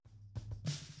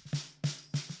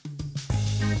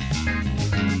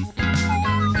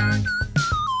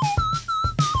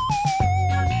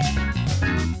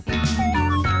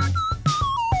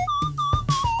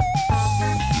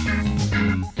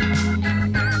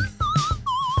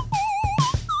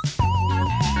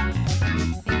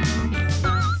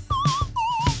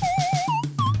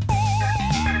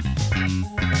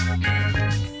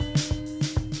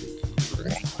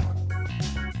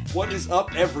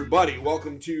up, everybody?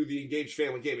 Welcome to the Engaged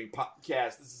Family Gaming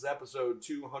Podcast. This is episode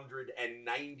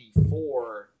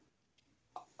 294.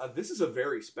 This is a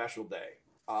very special day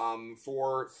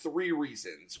for three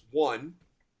reasons. One,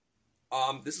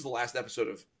 this is the last episode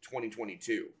of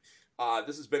 2022.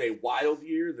 This has been a wild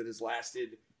year that has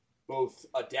lasted both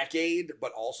a decade,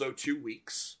 but also 2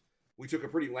 weeks. We took a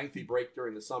pretty lengthy break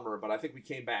during the summer, but I think we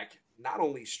came back not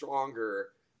only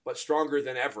stronger, but stronger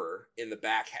than ever in the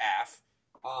back half.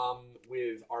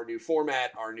 With our new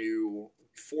format, our new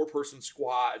 4-person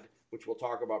squad, which we'll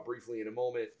talk about briefly in a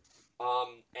moment.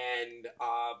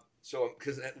 So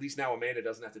because at least now Amanda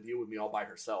doesn't have to deal with me all by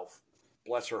herself.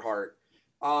 Bless her heart.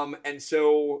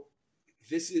 So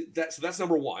that's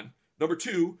number one. Number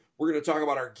two, we're going to talk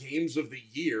about our games of the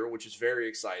year, which is very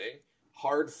exciting.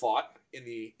 Hard fought in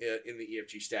the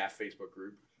EFG staff Facebook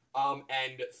group.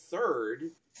 And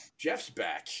third, Jeff's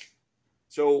back.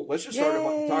 So let's just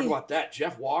talk about that.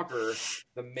 Jeff Walker,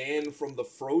 the man from the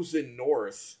frozen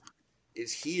north,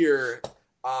 is here.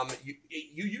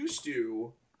 You used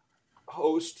to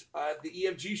host the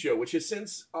EFG show, which has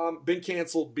since been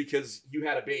canceled because you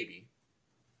had a baby.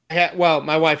 Well,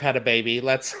 my wife had a baby.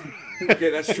 Okay,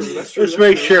 that's true. Let's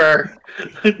make sure.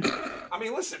 I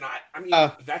mean, listen,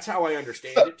 that's how I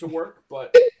understand it to work,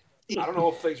 but I don't know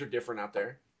if things are different out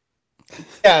there.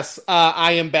 Yes,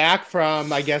 I am back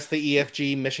from, I guess, the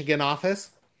EFG Michigan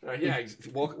office.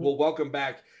 Welcome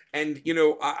back. And,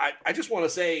 I just want to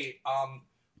say,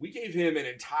 we gave him an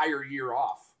entire year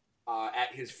off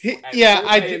at his full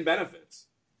pay and benefits.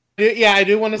 Yeah, I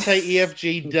do want to say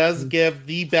EFG does give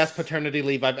the best paternity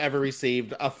leave I've ever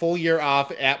received, a full year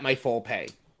off at my full pay.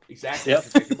 Exactly. Yep.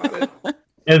 Think about it.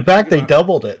 In fact, they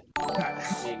doubled it.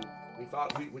 I mean, we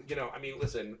thought,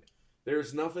 listen,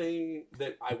 there's nothing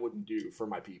that I wouldn't do for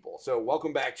my people. So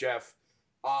welcome back, Jeff.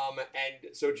 And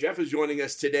so Jeff is joining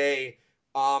us today.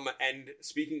 And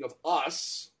speaking of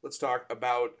us, let's talk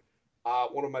about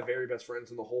one of my very best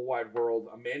friends in the whole wide world,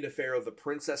 Amanda Farrow, the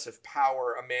Princess of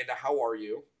Power. Amanda, how are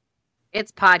you?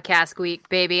 It's podcast week,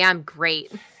 baby. I'm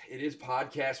great. It is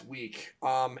podcast week,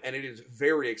 and it is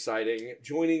very exciting.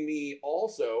 Joining me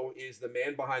also is the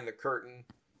man behind the curtain,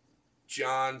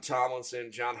 John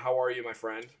Tomlinson. John, how are you, my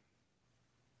friend?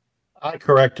 I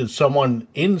corrected someone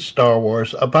in Star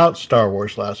Wars about Star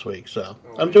Wars last week, so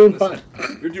I'm doing fine.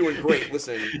 You're doing great.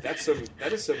 Listen, that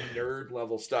is some nerd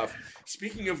level stuff.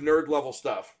 Speaking of nerd level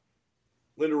stuff,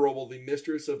 Linda Roble, the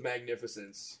Mistress of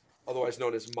Magnificence, otherwise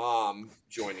known as Mom,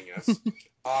 joining us.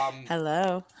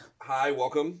 Hello. Hi,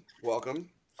 welcome.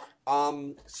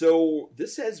 So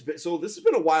this has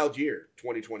been a wild year,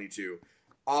 2022.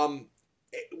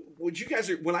 Would you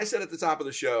guys, when I said at the top of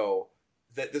the show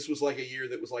that this was like a year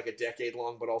that was like a decade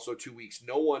long, but also 2 weeks,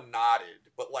 no one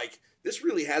nodded. But this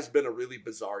really has been a really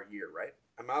bizarre year, right?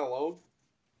 I'm not alone.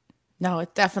 No,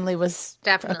 it definitely was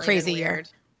a crazy year.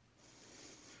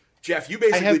 Jeff, you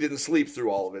basically didn't sleep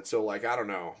through all of it, so I don't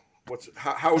know.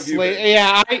 How have you been?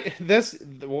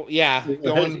 Yeah,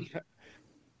 going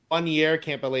 1 year.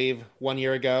 Can't believe 1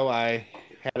 year ago I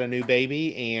had a new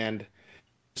baby and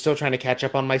still trying to catch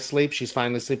up on my sleep. She's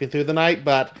finally sleeping through the night,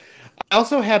 but I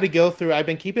also had to go through, I've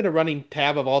been keeping a running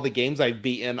tab of all the games I've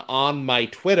beaten on my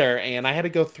Twitter, and I had to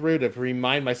go through to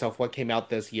remind myself what came out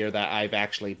this year that I've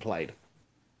actually played.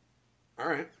 All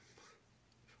right.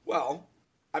 Well,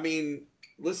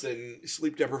 listen,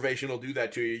 sleep deprivation will do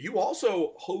that to you. You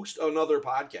also host another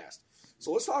podcast.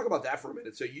 So let's talk about that for a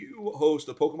minute. So you host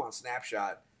the Pokemon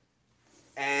Snapshot,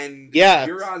 and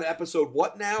you're on episode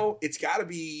what now? It's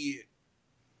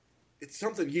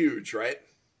something huge, right?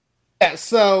 Yeah,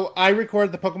 so I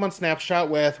recorded the Pokemon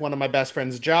Snapshot with one of my best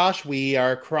friends, Josh. We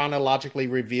are chronologically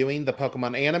reviewing the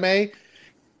Pokemon anime.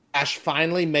 Ash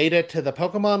finally made it to the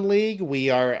Pokemon League.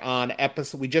 We are on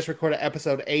we just recorded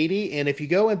episode 80, and if you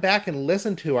go back and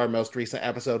listen to our most recent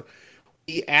episode,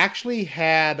 we actually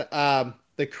had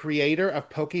the creator of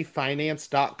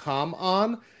PokeFinance.com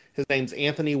on. His name's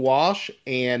Anthony Walsh,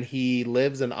 and he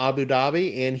lives in Abu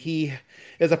Dhabi, and he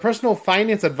is a personal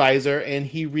finance advisor, and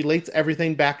he relates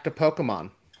everything back to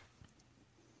Pokemon.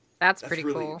 That's pretty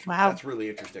cool. Wow. That's really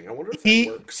interesting. I wonder if that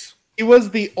works. He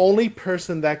was the only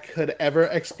person that could ever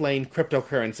explain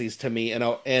cryptocurrencies to me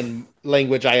in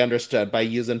language I understood by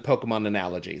using Pokemon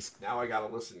analogies. Now I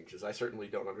gotta listen, because I certainly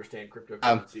don't understand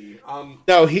cryptocurrency.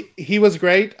 No, he was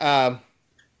great.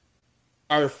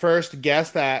 Our first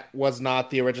guest that was not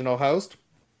the original host,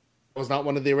 was not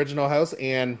one of the original hosts,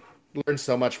 and learned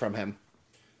so much from him.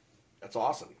 That's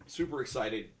awesome. Super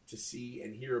excited to see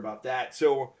and hear about that.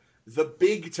 So the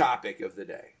big topic of the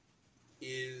day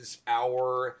is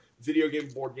our video game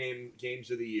board game games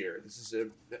of the year. This is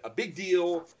a big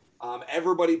deal.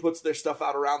 Everybody puts their stuff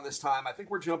out around this time. I think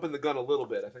we're jumping the gun a little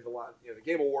bit. I think a lot, the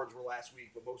Game Awards were last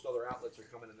week, but most other outlets are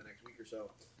coming in the next week or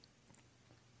so.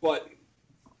 But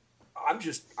I'm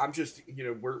just,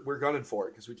 we're gunning for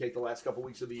it because we take the last couple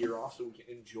weeks of the year off so we can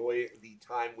enjoy the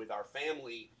time with our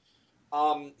family.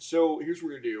 So here's what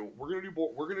we're gonna do.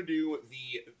 We're gonna do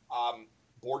the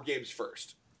board games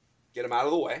first. Get them out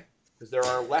of the way because there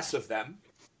are less of them.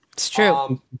 It's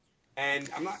true. And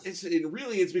I'm not. It's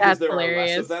because there are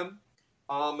less of them.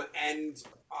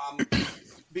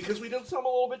 Because we did something a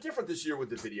little bit different this year with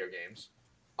the video games.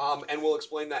 And we'll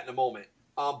explain that in a moment.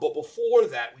 But before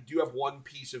that, we do have one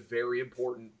piece of very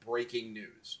important breaking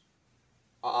news.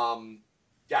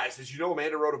 Guys, did you know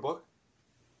Amanda wrote a book?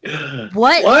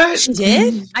 What? She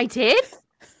did? I did?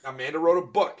 Amanda wrote a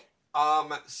book.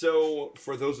 So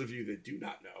for those of you that do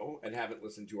not know and haven't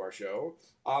listened to our show,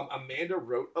 Amanda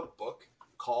wrote a book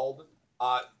called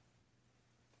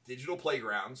Digital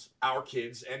Playgrounds, Our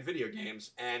Kids and Video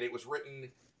Games. And it was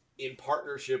written in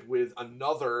partnership with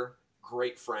another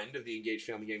great friend of the Engaged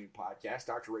Family Gaming Podcast,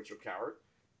 Dr. Rachel Cowart,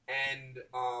 and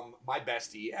my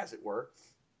bestie, as it were.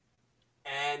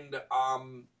 And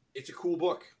it's a cool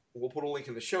book. We'll put a link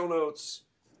in the show notes.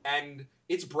 And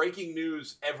it's breaking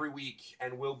news every week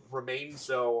and will remain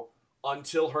so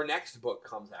until her next book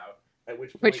comes out.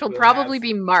 Which will probably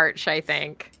be March, I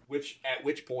think. At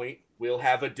which point we'll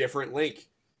have a different link.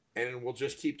 And we'll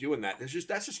just keep doing that. That's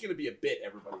just going to be a bit,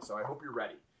 everybody. So I hope you're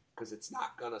ready because it's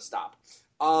not going to stop.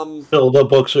 Till the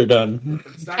books are done.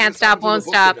 Can't stop, won't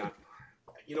stop.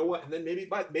 You know what? And then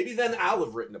maybe then I'll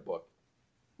have written a book.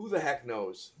 Who the heck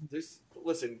knows?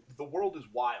 Listen, the world is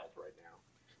wild right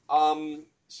now.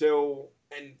 So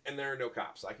and there are no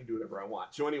cops. I can do whatever I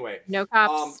want. So anyway, no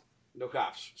cops. No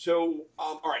cops. So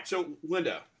all right. So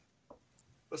Linda,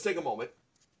 let's take a moment.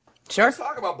 Sure. Let's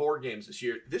talk about board games this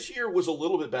year. This year was a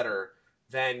little bit better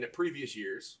than previous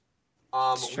years.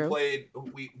 We played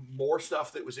more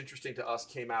stuff that was interesting to us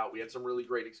came out. We had some really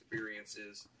great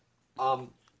experiences.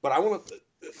 But I want to.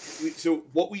 So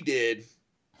what we did,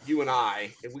 you and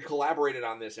I, and we collaborated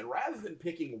on this. And rather than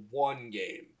picking one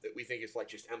game that we think is like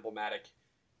just emblematic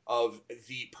of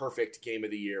the perfect game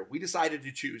of the year, we decided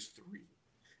to choose 3.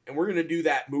 And we're going to do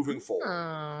that moving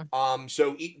forward.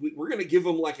 So we're going to give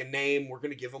them like a name. We're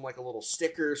going to give them like a little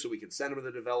sticker so we can send them to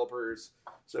the developers.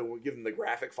 So we'll give them the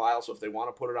graphic file. So if they want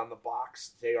to put it on the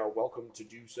box, they are welcome to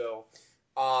do so.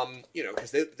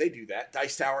 Because they do that.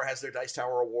 Dice Tower has their Dice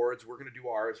Tower Awards. We're going to do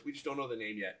ours. We just don't know the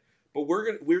name yet. But we're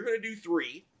going to do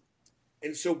 3.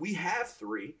 And so we have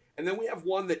 3. And then we have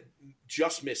one that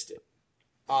just missed it.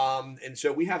 And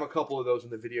so we have a couple of those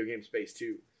in the video game space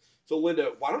too. So,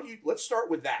 Linda, let's start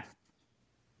with that.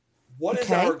 What is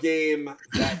our game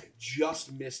that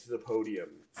just missed the podium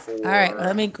for? All right,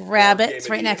 let me grab it. It's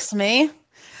right next to me.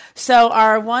 So,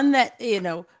 our one that,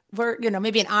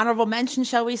 maybe an honorable mention,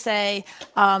 shall we say,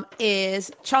 is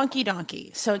Chonky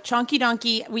Donkey. So, Chonky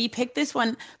Donkey, we picked this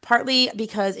one partly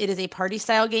because it is a party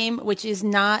style game, which is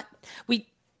not, we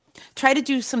try to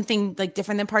do something like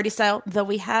different than party style, though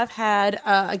we have had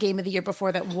a game of the year before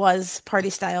that was party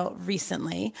style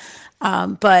recently.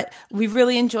 But we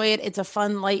really enjoy it. It's a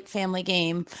fun, light family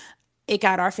game. It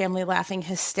got our family laughing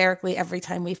hysterically every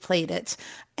time we've played it.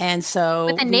 And so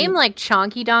with a name like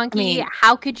Chonky Donkey,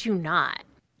 how could you not?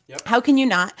 Yep. How can you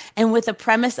not? And with the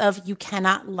premise of you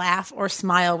cannot laugh or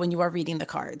smile when you are reading the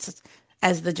cards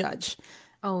as the judge.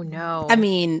 Oh, no. I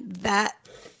mean, that...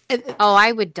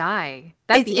 I would die.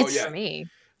 That'd be it for me.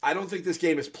 I don't think this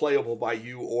game is playable by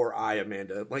you or I,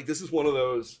 Amanda. Like, this is one of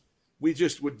those, we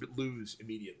just would lose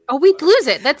immediately. Oh, we'd lose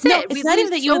it. That's it. It's not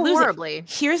even that you would lose horribly. It.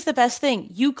 Here's the best thing.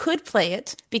 You could play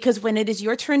it because when it is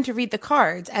your turn to read the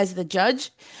cards as the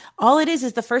judge, all it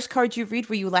is the first card you read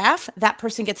where you laugh, that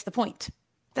person gets the point.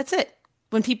 That's it.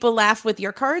 When people laugh with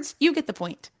your cards, you get the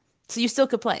point. So you still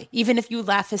could play, even if you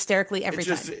laugh hysterically every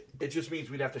time. It just means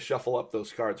we'd have to shuffle up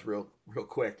those cards real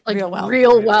quick. Like,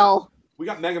 real well. We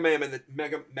got Mega Mom in the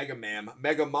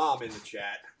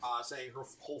chat saying her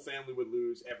whole family would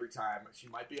lose every time. She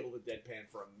might be able to deadpan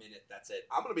for a minute. That's it.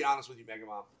 I'm going to be honest with you, Mega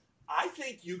Mom. I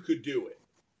think you could do it.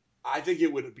 I think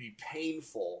it would be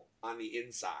painful on the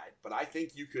inside, but I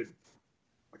think you could.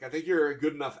 Like, I think you're a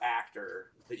good enough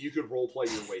actor that you could role play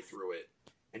your way through it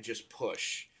and just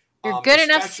push. You're good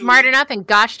enough, smart enough, and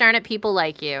gosh darn it, people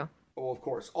like you. Well, of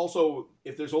course. Also,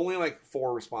 if there's only like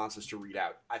 4 responses to read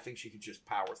out, I think she could just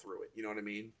power through it. You know what I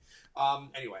mean?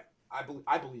 Anyway, I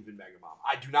believe in Mega Mom.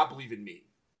 I do not believe in me.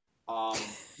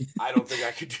 I don't think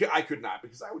I could not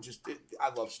because I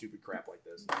love stupid crap like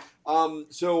this.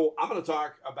 So I'm going to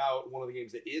talk about one of the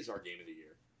games that is our game of the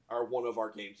year, or one of our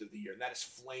games of the year, and that is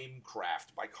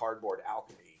Flamecraft by Cardboard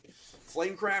Alchemy.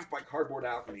 Flamecraft by Cardboard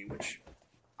Alchemy, which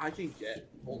I can get.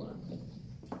 Hold on.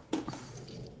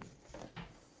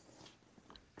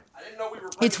 I didn't know we were.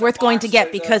 It's worth going to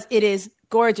get because it is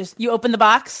gorgeous. You open the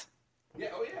box? Yeah.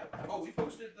 Oh yeah. Oh, we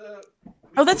posted the.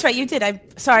 Oh, that's right. You did. I'm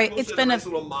sorry. It's been a nice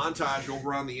little montage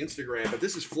over on the Instagram, but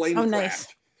this is Flamecraft. Oh, nice.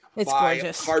 It's by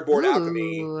gorgeous. Cardboard Ooh.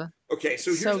 Alchemy. Okay,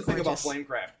 so here's So the thing about gorgeous.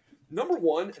 Flamecraft. Number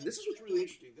one, and this is what's really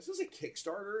interesting. This is a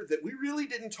Kickstarter that we really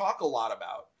didn't talk a lot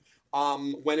about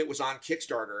when it was on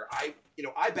Kickstarter. I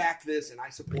backed this and I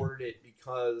supported it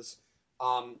because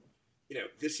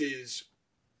this is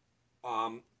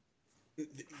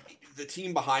the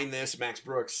team behind this, Max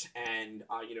Brooks and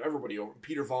everybody over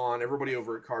Peter Vaughn, everybody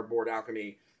over at Cardboard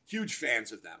Alchemy, huge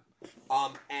fans of them.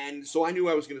 And so I knew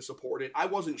I was going to support it. I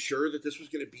wasn't sure that this was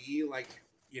going to be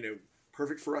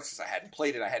perfect for us because I hadn't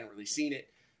played it. I hadn't really seen it.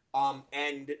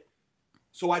 And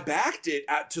so I backed it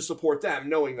to support them,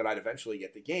 knowing that I'd eventually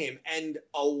get the game. And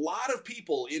a lot of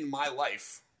people in my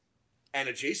life and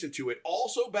adjacent to it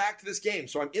also backed this game.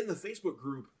 So I'm in the Facebook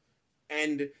group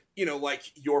and,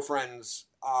 your friends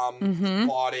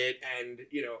bought it and,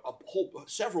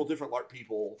 several different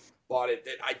people bought it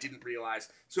that I didn't realize.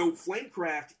 So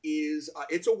Flamecraft is,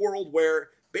 it's a world where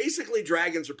basically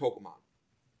dragons are Pokemon.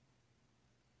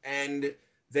 And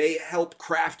they help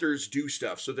crafters do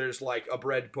stuff. So there's like a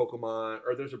bread Pokemon,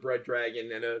 or there's a bread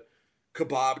dragon and a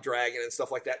kebab dragon and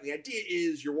stuff like that. And the idea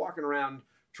is you're walking around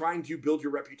trying to build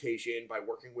your reputation by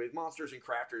working with monsters and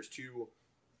crafters to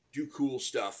do cool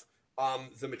stuff.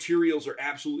 The materials are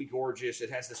absolutely gorgeous.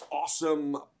 It has this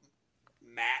awesome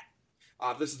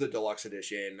mat. This is the deluxe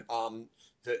edition.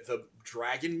 The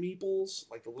dragon meeples,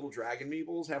 like the little dragon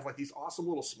meeples, have like these awesome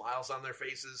little smiles on their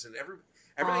faces, and everything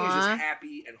is just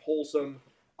happy and wholesome.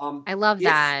 I love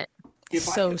that. If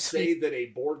So I could say that a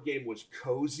board game was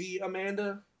cozy,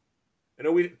 Amanda, I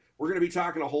know we're going to be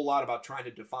talking a whole lot about trying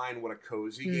to define what a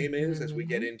cozy game is as we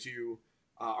get into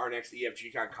our next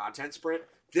EFG content sprint.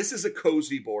 This is a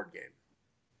cozy board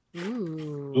game.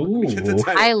 Ooh. Get the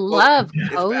title. I love It's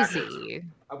cozy.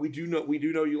 We do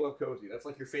know you love cozy. That's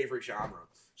like your favorite genre.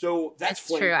 So that's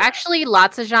True. Flamecraft. Actually,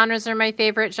 lots of genres are my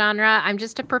favorite genre. I'm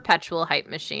just a perpetual hype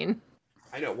machine.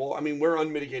 I know. Well, I mean, we're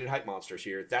unmitigated hype monsters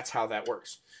here. That's how that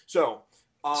works. So,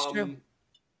 true.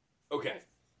 Okay.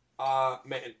 Not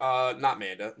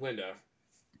Manda, Linda.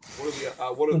 What's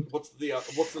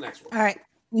the next one? All right.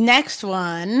 Next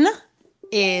one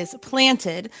is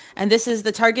Planted, and this is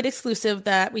the Target exclusive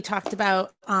that we talked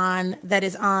about that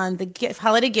is on the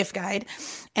holiday gift guide.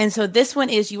 And so this one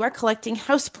is you are collecting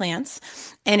houseplants,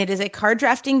 and it is a card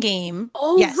drafting game.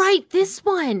 Oh, yes. right. This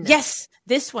one. Yes,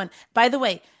 this one. By the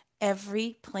way,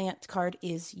 every plant card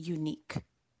is unique.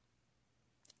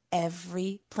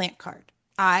 Every plant card.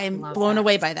 I'm blown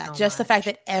away by that. So Just the fact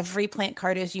that every plant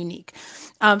card is unique.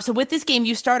 So with this game,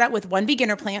 you start out with one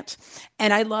beginner plant.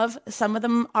 And I love some of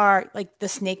them are like the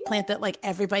snake plant that like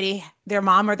everybody, their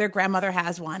mom or their grandmother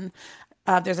has one.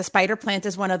 There's a spider plant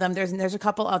is one of them. There's a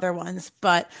couple other ones.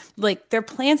 But like they're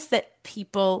plants that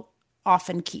people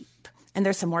often keep. And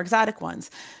there's some more exotic ones.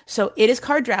 So it is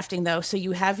card drafting though. So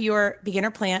you have your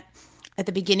beginner plant at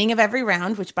the beginning of every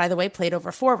round, which by the way, played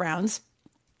over 4 rounds.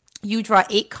 You draw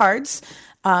 8 cards.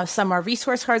 Some are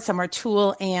resource cards, some are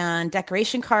tool and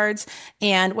decoration cards.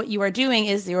 And what you are doing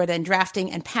is you are then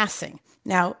drafting and passing.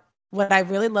 Now, what I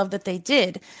really love that they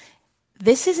did,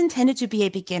 this is intended to be a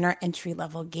beginner entry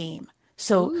level game.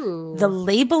 So the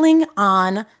labeling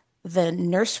on the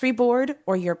nursery board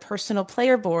or your personal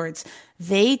player boards,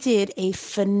 they did a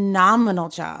phenomenal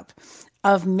job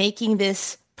of making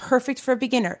this perfect for a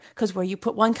beginner. Because where you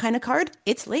put one kind of card,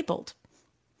 it's labeled.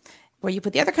 Where you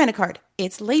put the other kind of card,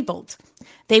 it's labeled.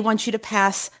 They want you to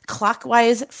pass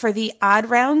clockwise for the odd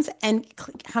rounds and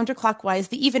counterclockwise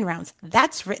the even rounds.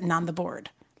 That's written on the board.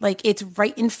 Like it's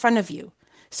right in front of you.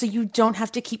 So you don't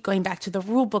have to keep going back to the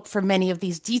rule book for many of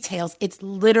these details. It's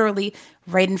literally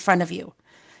right in front of you.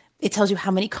 It tells you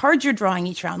how many cards you're drawing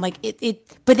each round. Like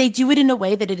but they do it in a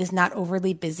way that it is not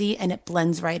overly busy and it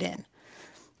blends right in.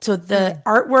 So the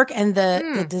artwork and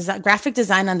the graphic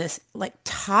design on this, like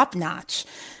top notch.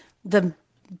 The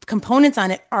components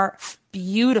on it are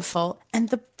beautiful, and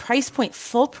the price point,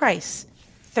 full price,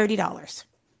 $30.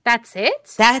 That's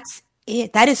it? That's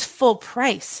it. That is full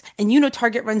price. And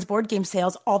Target runs board game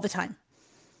sales all the time.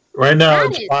 Right now,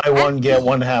 That it's is buy one, get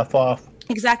one half off.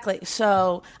 Exactly.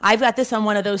 So I've got this on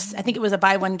one of those, I think it was a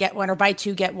buy one, get one, or buy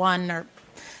 2, get 1, or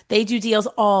they do deals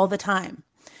all the time.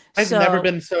 I've never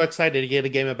been so excited to get a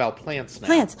game about plants now.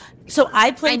 Plants. So I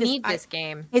played this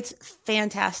game. It's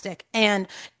fantastic. And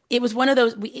it was one of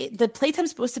those, the playtime's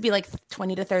supposed to be like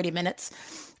 20 to 30 minutes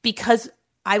because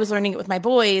I was learning it with my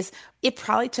boys, it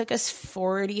probably took us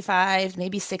 45,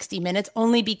 maybe 60 minutes,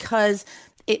 only because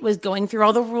it was going through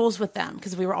all the rules with them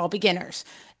because we were all beginners.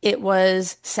 It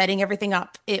was setting everything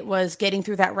up. It was getting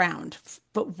through that round.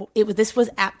 But this was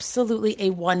absolutely a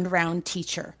 1-round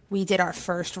teacher. We did our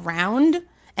first round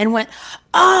and went,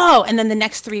 oh, and then the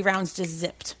next 3 rounds just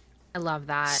zipped. I love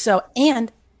that. So,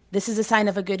 and this is a sign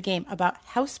of a good game about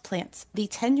houseplants. The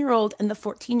 10-year-old and the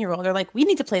 14-year-old are like, we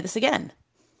need to play this again.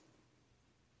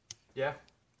 Yeah.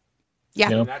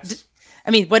 Yeah.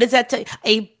 I mean, what is that?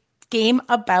 A game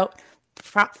about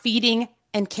feeding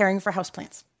and caring for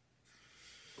houseplants.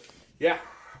 Yeah.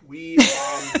 We,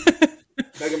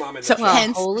 Mega Mom in the So, chat.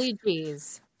 Holy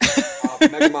jeez.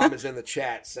 Mega Mom is in the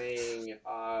chat saying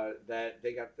that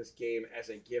they got this game as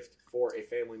a gift for a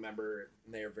family member,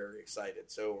 and they are very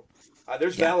excited. So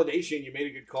there's validation. You made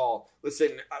a good call.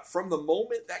 Listen, from the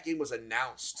moment that game was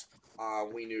announced,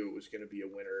 we knew it was going to be a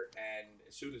winner, and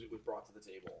as soon as it was brought to the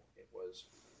table, it was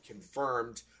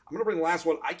confirmed. I'm going to bring the last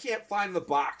one. I can't find the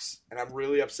box, and I'm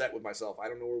really upset with myself. I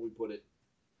don't know where we put it,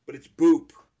 but it's Boop.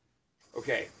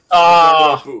 Okay.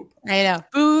 Boop. I know.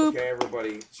 Boop. Okay,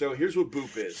 everybody. So here's what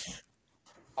Boop is.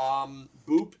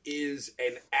 Boop is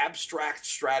an abstract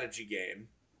strategy game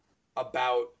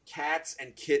about cats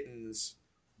and kittens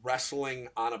wrestling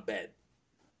on a bed.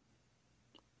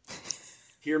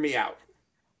 Hear me out.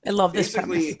 I love this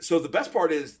premise. So the best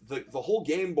part is the whole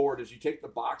game board is you take the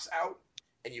box out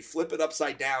and you flip it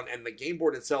upside down, and the game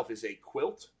board itself is a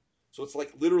quilt. So it's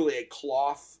like literally a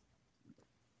cloth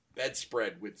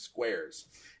bedspread with squares,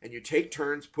 and you take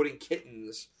turns putting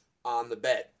kittens on the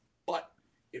bed. But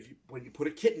when you put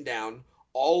a kitten down,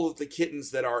 all of the kittens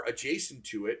that are adjacent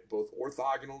to it, both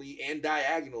orthogonally and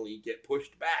diagonally, get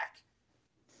pushed back,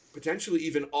 potentially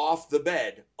even off the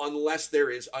bed, unless there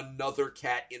is another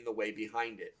cat in the way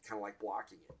behind it, kind of like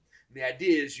blocking it. And the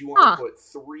idea is you want to put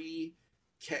 3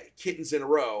 kittens in a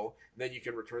row, and then you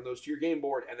can return those to your game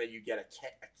board, and then you get a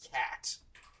cat,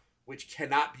 which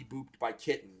cannot be booped by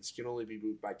kittens, can only be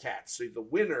booped by cats. So the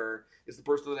winner is the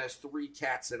person that has 3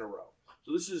 cats in a row.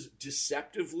 So this is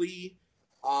deceptively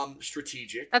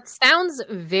strategic. That sounds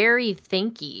very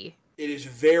thinky. It is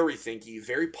very thinky,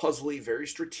 very puzzly, very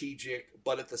strategic,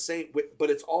 but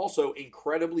it's also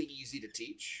incredibly easy to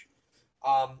teach.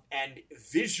 And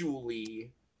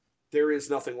visually, there is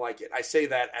nothing like it. I say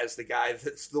that as the guy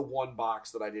that's the one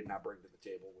box that I did not bring to the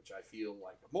table, which I feel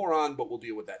like a moron, but we'll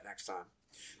deal with that next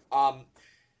time.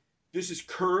 This is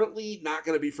currently not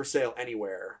going to be for sale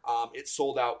anywhere. It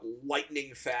sold out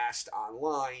lightning fast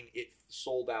online. It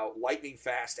sold out lightning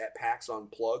fast at PAX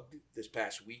Unplugged this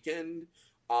past weekend.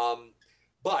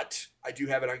 But I do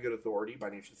have it on good authority by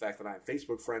nature of the fact that I'm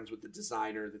Facebook friends with the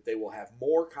designer that they will have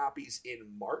more copies in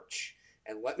March.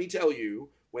 And let me tell you,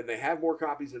 when they have more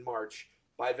copies in March,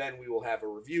 by then we will have a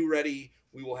review ready.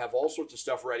 We will have all sorts of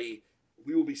stuff ready.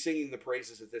 We will be singing the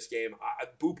praises of this game.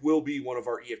 Boop will be one of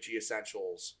our EFG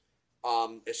essentials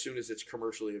as soon as it's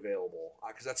commercially available.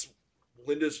 Because that's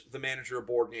Linda's the manager of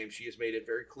board games. She has made it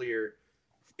very clear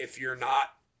if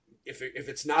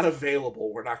it's not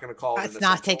available, we're not going to call it. It's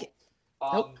not taken.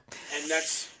 Nope. And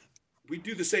we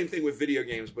do the same thing with video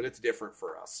games, but it's different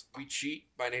for us. We cheat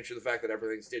by nature of the fact that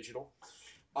everything's digital.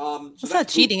 So it's not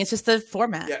cheating; it's just the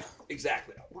format. Yeah,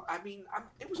 exactly. I mean,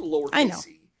 it was a lower I know,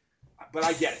 but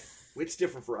I get it. It's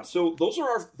different for us. So those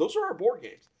are our board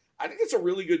games. I think it's a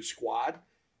really good squad.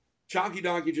 Chonky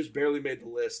Donkey just barely made the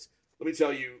list. Let me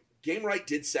tell you, Game Right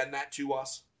did send that to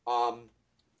us.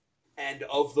 And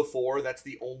of the 4, that's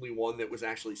the only one that was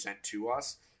actually sent to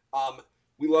us.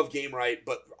 We love Game Right,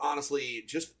 but honestly,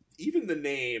 just even the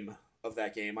name of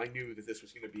that game, I knew that this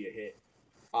was going to be a hit.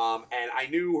 And I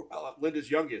knew Linda's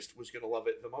youngest was going to love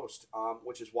it the most,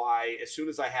 which is why as soon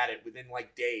as I had it, within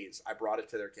like days, I brought it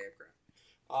to their campground.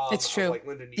 It's true. Like,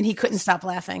 and he couldn't stop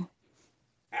laughing.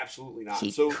 Absolutely not.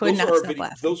 He so could not stop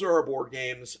laughing. Those are our board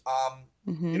games.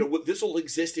 This will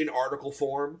exist in article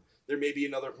form. There may be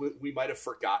another. We might have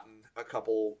forgotten a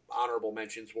couple honorable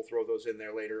mentions. We'll throw those in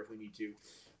there later if we need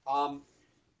to.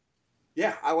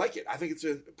 Yeah, I like it. I think it's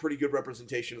a pretty good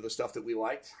representation of the stuff that we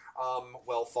liked.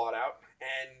 Well thought out.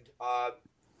 And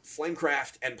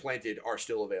Flamecraft and Planted are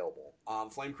still available.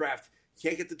 Flamecraft, you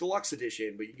can't get the deluxe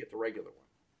edition, but you can get the regular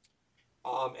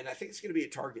one. And I think it's going to be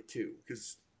at Target too,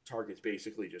 because Target's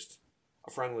basically just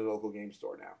a friendly local game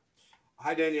store now.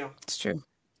 Hi, Danielle. It's true.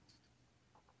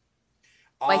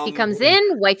 Wifey comes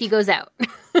in, wifey goes out.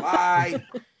 Bye.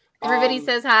 Everybody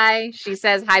says hi. She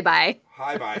says hi, bye.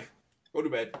 Hi, bye. Go to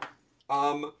bed.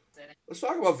 Let's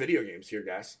talk about video games here,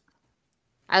 guys.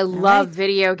 I love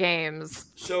video games.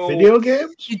 So video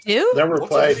games? You do? Never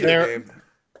played. Game?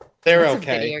 They're What's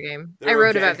okay. a video game? They're I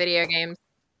wrote okay. about video games.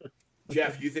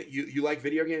 Jeff, you think you like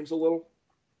video games a little?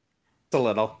 Just a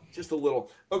little. Just a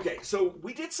little. Okay, so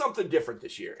we did something different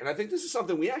this year, and I think this is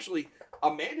something we actually,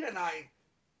 Amanda and I,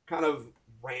 kind of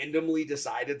randomly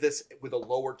decided this with a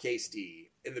lowercase d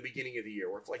in the beginning of the year,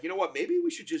 where it's like, you know what, maybe we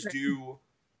should just do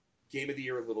Game of the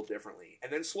Year a little differently,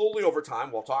 and then slowly over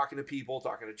time, while talking to people,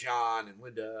 talking to John and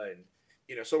Linda, and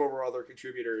some of our other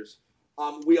contributors,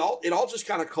 it all just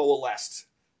kind of coalesced.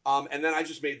 And then I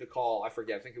just made the call. I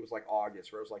forget. I think it was like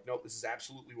August, where I was like, nope, this is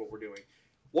absolutely what we're doing.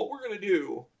 What we're going to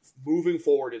do moving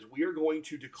forward is we are going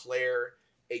to declare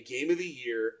a Game of the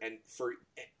Year, and for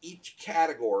each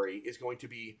category is going to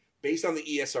be based on the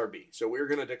ESRB. So we're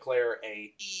going to declare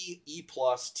a E, E+,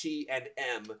 T, and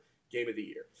M Game of the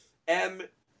Year. M,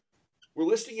 we're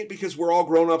listing it because we're all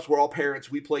grown-ups, we're all parents,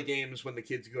 we play games when the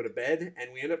kids go to bed,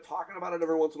 and we end up talking about it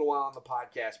every once in a while on the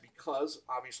podcast because,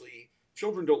 obviously,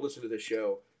 children don't listen to this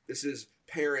show. This is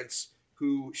parents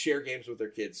who share games with their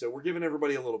kids. So we're giving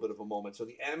everybody a little bit of a moment. So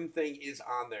the M thing is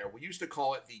on there. We used to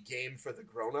call it the game for the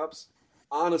grown-ups.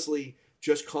 Honestly,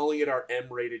 just calling it our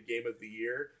M-rated Game of the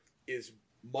Year is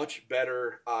much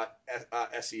better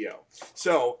SEO.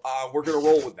 So we're going to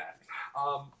roll with that.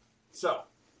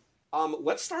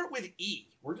 Let's start with E.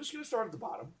 We're just going to start at the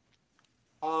bottom.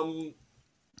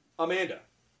 Amanda.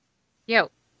 Yo.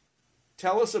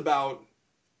 Tell us about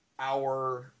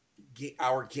our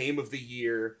Game of the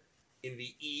Year in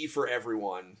the E for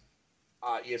everyone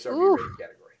ESRB rated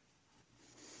category.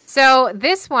 So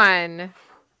this one,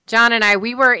 John and I,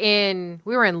 we were in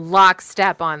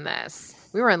lockstep on this.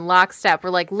 We were in lockstep. We're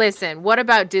like, listen, what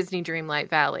about Disney Dreamlight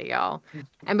Valley, y'all?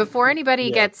 And before anybody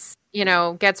gets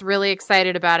really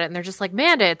excited about it, and they're just like,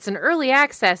 man, it's an early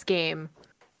access game.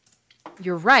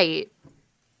 You're right,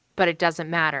 but it doesn't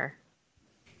matter.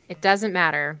 It doesn't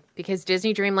matter because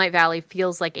Disney Dreamlight Valley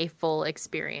feels like a full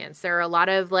experience. There are a lot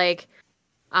of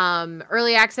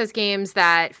early access games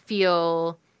that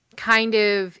feel kind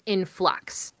of in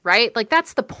flux, right? Like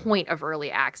that's the point of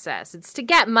early access. It's to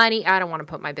get money. I don't want to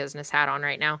put my business hat on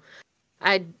right now.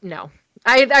 I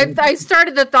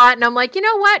started the thought and I'm like, you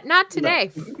know what? Not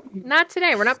today. No. Not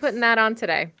today. We're not putting that on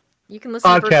today. You can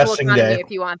listen to Virtual Economy if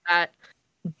you want that.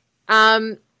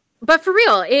 But for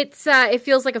real, it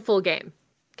feels like a full game.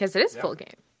 Because it is a full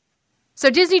game. So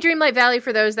Disney Dreamlight Valley,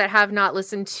 for those that have not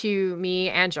listened to me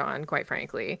and John, quite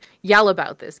frankly, yell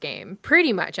about this game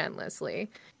pretty much endlessly.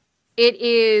 It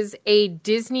is a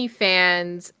Disney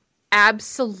fan's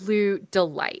absolute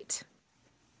delight.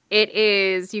 It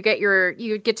is, you get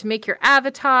to make your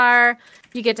avatar,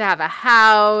 you get to have a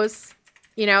house,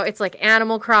 it's like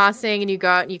Animal Crossing, and you go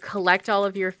out and you collect all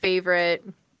of your favorite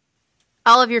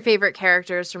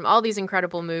characters from all these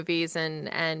incredible movies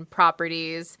and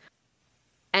properties,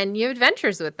 and you have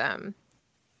adventures with them,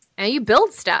 and you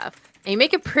build stuff, and you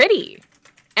make it pretty,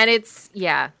 and it's,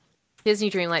 Disney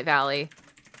Dreamlight Valley.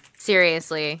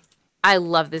 Seriously, I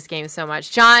love this game so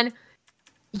much. John,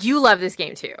 you love this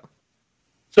game too.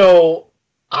 So,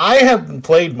 I haven't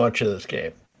played much of this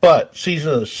game, but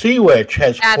Season of the Sea Witch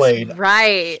has played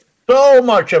right. so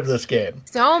much of this game.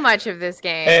 So much of this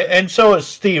game. And so is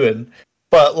Steven.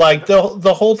 But,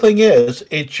 the whole thing is,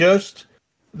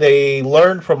 they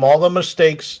learned from all the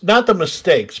mistakes, not the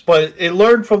mistakes, but it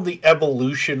learned from the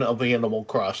evolution of Animal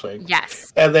Crossing.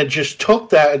 Yes. And then just took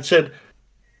that and said,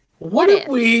 what if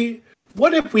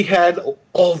we had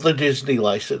all the Disney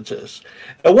licenses?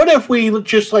 And what if we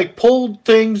just, pulled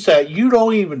things that you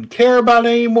don't even care about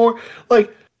anymore?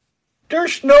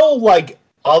 There's no,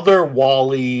 other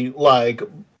WALL-E,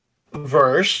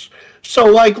 verse. So,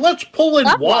 let's pull in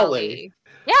WALL-E.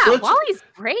 Yeah, WALL-E's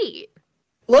great.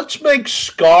 Let's make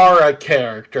Scar a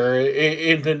character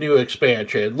in the new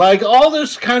expansion. All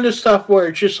this kind of stuff where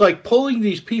it's just, pulling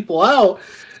these people out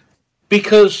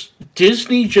because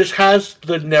Disney just has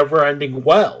the never-ending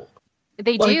well.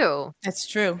 They do. That's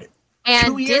true. And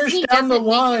 2 years Disney down the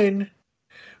line,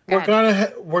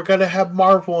 we're gonna have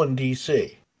Marvel and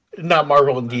DC. Not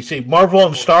Marvel and DC. Marvel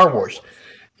and Star Wars.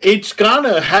 It's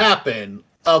gonna happen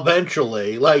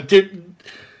eventually. With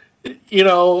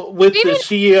the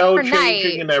CEO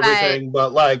changing and everything,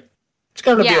 but it's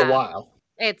gonna be a while.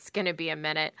 It's gonna be a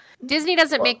minute. Disney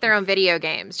doesn't make their own video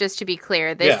games, just to be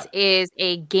clear. This is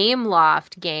a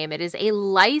Gameloft game. It is a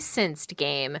licensed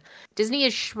game. Disney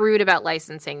is shrewd about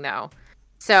licensing, though.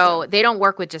 So they don't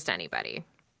work with just anybody.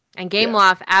 And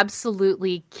Gameloft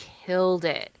absolutely killed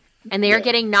it. And they are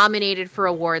getting nominated for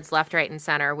awards left, right, and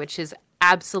center, which is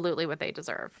absolutely what they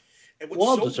deserve. And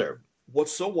deserved.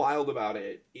 What's so wild about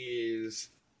it is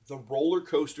the roller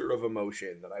coaster of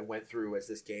emotion that I went through as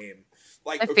this game.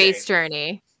 Face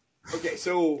journey. Okay,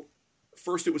 so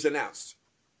first it was announced.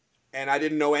 And I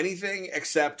didn't know anything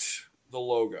except the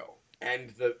logo.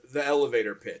 and the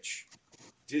elevator pitch.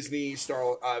 Disney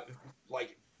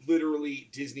literally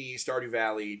Disney Stardew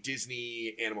Valley,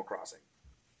 Disney Animal Crossing.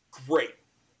 Great.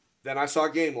 Then I saw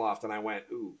Gameloft and I went,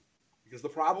 ooh. Because the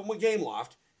problem with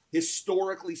Gameloft,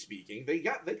 historically speaking, they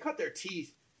cut their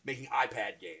teeth making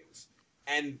iPad games.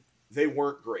 And they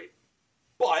weren't great.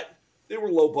 But they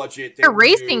were low budget. A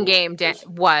racing game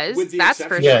was. With the That's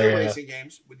exception for sure. of racing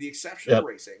games. With the exception of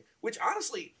racing. Which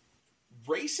honestly,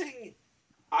 racing,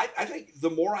 I think the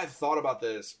more I've thought about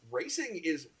this, racing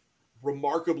is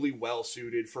remarkably well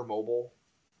suited for mobile.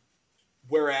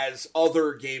 Whereas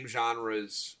other game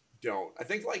genres don't. I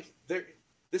think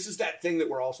this is that thing that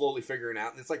we're all slowly figuring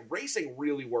out. And it's like racing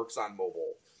really works on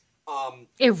mobile.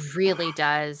 It really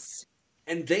does.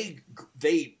 And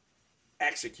they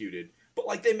executed. But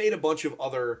like they made a bunch of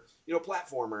other,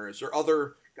 platformers or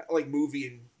other like movie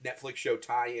and Netflix show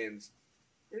tie-ins.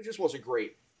 It just wasn't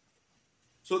great.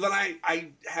 So then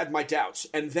I had my doubts.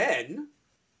 And then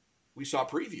we saw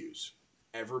previews.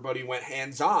 Everybody went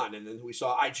hands-on, and then we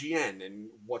saw IGN and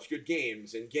What's Good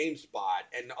Games and GameSpot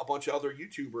and a bunch of other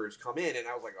YouTubers come in, and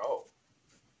I was like, oh,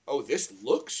 this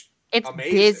looks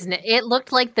amazing. Business. It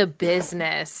looked like the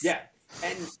business. Yeah,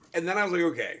 and then I was like,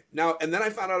 okay. Now, and then I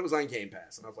found out it was on Game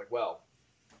Pass, and I was like, well,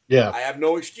 yeah, I have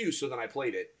no excuse, so then I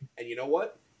played it. And you know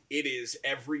what? It is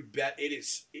every bit,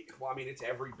 it's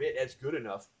every bit as good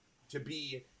enough to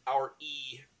be our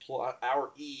E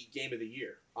game of the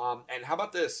year. And how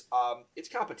about this? Its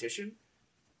competition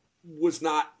was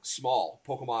not small.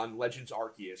 Pokemon Legends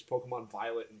Arceus, Pokemon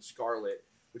Violet and Scarlet,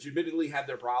 which admittedly had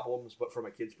their problems, but from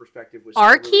a kid's perspective was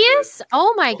Arceus? Really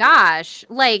oh my gosh.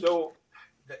 Arceus.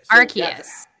 Yeah,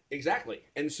 exactly.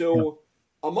 And so,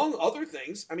 among other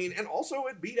things, and also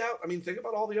it beat out, think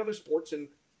about all the other sports, and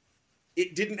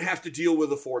it didn't have to deal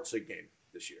with a Forza game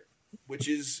this year, which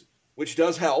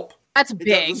does help. That's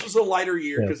big. This was a lighter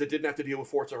year because it didn't have to deal with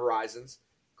Forza Horizons.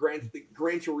 Gran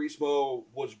Turismo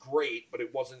was great, but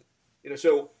it wasn't,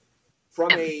 so from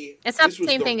it's not the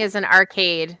same thing as an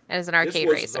arcade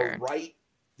racer.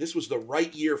 This was the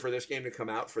right year for this game to come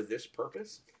out for this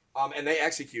purpose. And they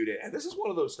executed. And this is one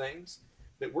of those things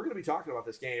that we're going to be talking about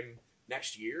this game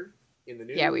next year in the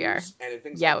news. Yeah, we are. And in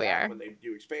things yeah, like we that are. when they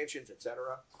do expansions,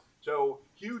 etc. So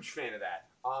huge fan of that.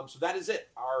 So that is it.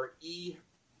 Our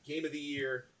game of the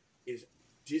year is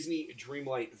Disney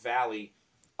Dreamlight Valley.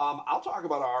 I'll talk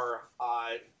about our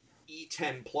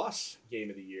E10 Plus game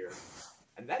of the year,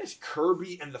 and that is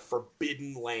Kirby and the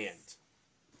Forbidden Land.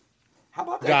 How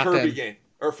about that Kirby game?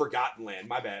 Or Forgotten Land,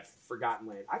 my bad. Forgotten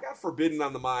Land. I got Forbidden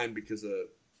on the mind because of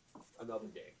another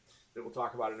game that we'll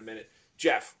talk about in a minute.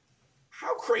 Jeff,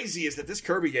 how crazy is that this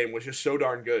Kirby game was just so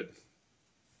darn good?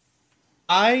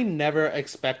 I never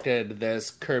expected this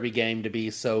Kirby game to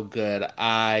be so good.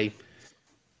 I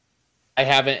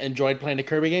haven't enjoyed playing a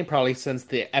Kirby game probably since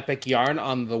the Epic Yarn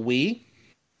on the Wii.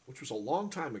 Which was a long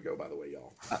time ago, by the way,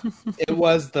 y'all. It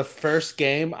was the first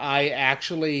game I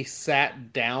actually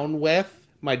sat down with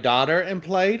my daughter and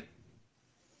played.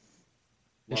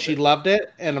 She loved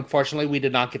it, and unfortunately we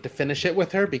did not get to finish it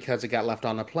with her because it got left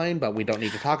on a plane, but we don't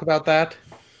need to talk about that.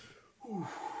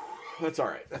 That's all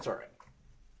right.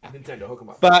 Nintendo, hook 'em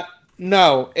up. But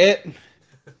no, it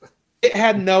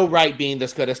had no right being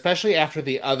this good, especially after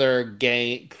the other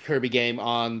Kirby game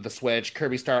on the Switch.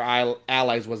 Kirby Star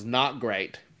Allies was not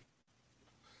great.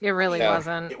 It really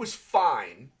wasn't. It was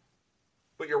fine,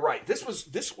 but you're right. This was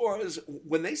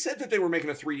when they said that they were making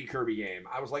a 3D Kirby game,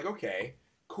 I was like, okay,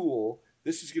 cool.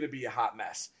 This is going to be a hot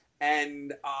mess.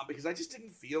 And because I just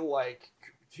didn't feel like,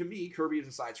 to me, Kirby is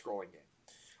a side-scrolling game.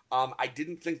 I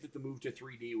didn't think that the move to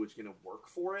 3D was going to work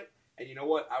for it. And you know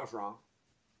what? I was wrong.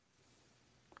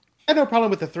 I had no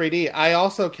problem with the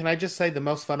 3D. Can I just say the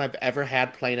most fun I've ever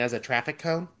had playing as a traffic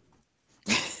cone?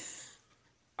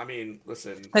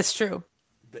 Listen. That's true.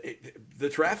 The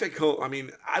traffic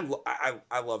cone, I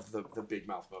love the big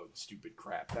mouth mode, stupid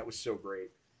crap. That was so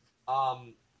great.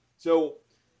 I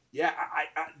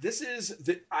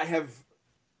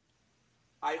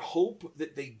hope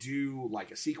that they do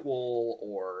like a sequel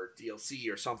or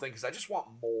DLC or something because I just want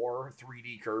more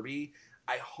 3D Kirby.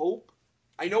 I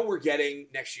know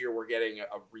next year we're getting a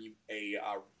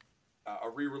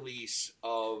re-release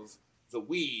of the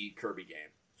Wii Kirby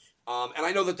game. And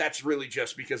I know that that's really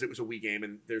just because it was a Wii game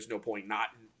and there's no point.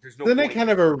 Isn't it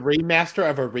kind of a remaster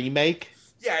of a remake?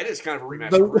 Yeah, it is kind of a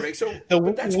remaster of a remake. So the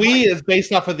Wii is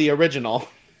based off of the original.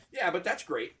 Yeah, but that's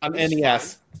great. On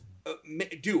NES.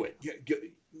 Do it.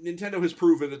 Nintendo has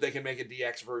proven that they can make a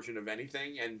DX version of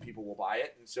anything and people will buy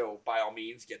it. And so, by all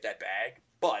means, get that bag.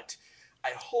 But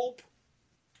I hope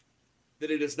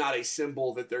that it is not a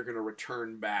symbol that they're going to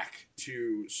return back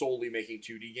to solely making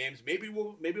 2D games. Maybe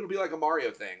it'll be like a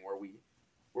Mario thing where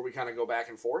we kind of go back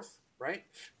and forth, right?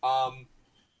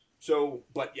 So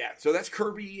that's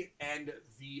Kirby and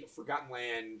the Forgotten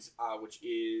Land, which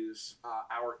is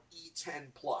our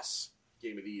E10 Plus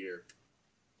game of the year.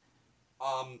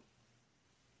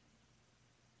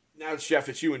 Now, Jeff,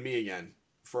 it's you and me again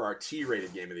for our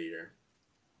T-rated game of the year.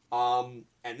 And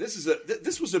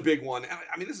this was a big one.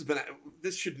 I mean,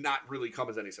 this should not really come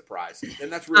as any surprise,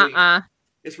 and that's really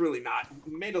it's really not.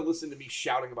 Amanda listened to me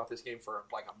shouting about this game for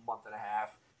like a month and a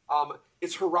half.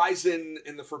 It's Horizon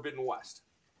in the Forbidden West.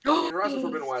 Horizon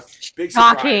Forbidden West, big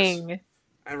surprise. Shocking.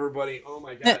 Everybody, oh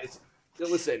my god!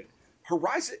 Listen,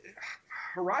 Horizon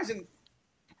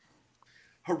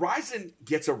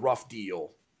gets a rough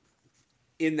deal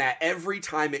in that every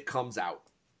time it comes out,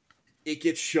 it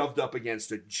gets shoved up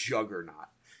against a juggernaut.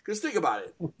 Because think about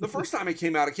it. The first time it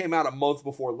came out a month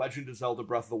before Legend of Zelda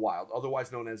Breath of the Wild,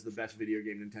 otherwise known as the best video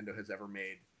game Nintendo has ever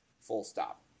made. Full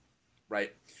stop.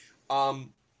 Right?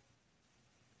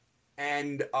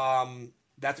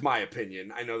 That's my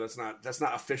opinion. I know that's not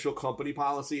official company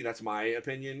policy. That's my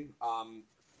opinion.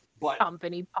 But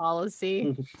company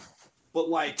policy. But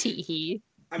like Tee.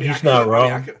 I mean, he's not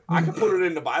wrong. I could put it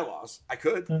into bylaws. I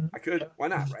could. Why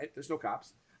not? Right? There's no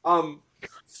cops. But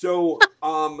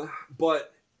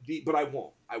I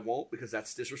won't. I won't because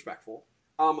that's disrespectful.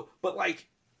 But like,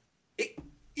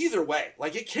 either way,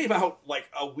 like it came out like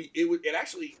a week. It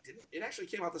actually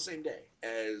came out the same day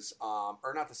as,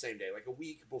 or not the same day, like a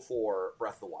week before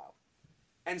Breath of the Wild.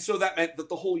 And so that meant that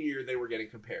the whole year they were getting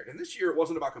compared. And this year it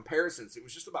wasn't about comparisons. It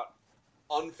was just about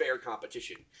unfair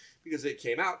competition because it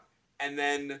came out. And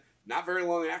then not very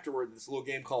long afterward, this little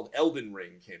game called Elden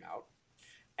Ring came out.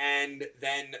 And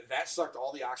then that sucked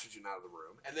all the oxygen out of the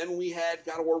room. And then we had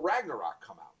God of War Ragnarok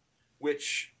come out,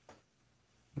 which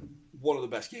one of the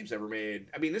best games ever made.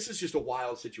 I mean, this is just a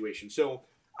wild situation. So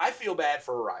I feel bad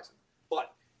for Horizon,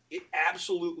 but it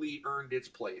absolutely earned its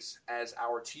place as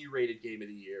our T-rated game of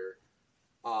the year.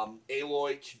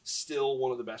 Aloy, still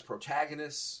one of the best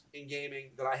protagonists in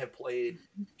gaming that I have played.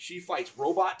 She fights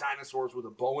robot dinosaurs with a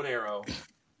bow and arrow.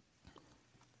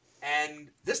 And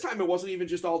this time it wasn't even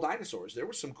just all dinosaurs. There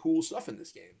was some cool stuff in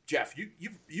this game. Jeff, you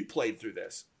played through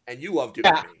this, and you loved it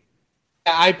with me.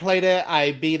 I played it.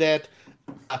 I beat it.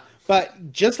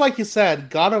 But just like you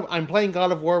said, I'm playing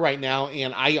God of War right now,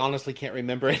 and I honestly can't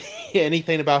remember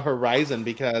anything about Horizon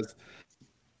because...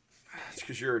 It's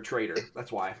because you're a traitor.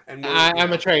 That's why. And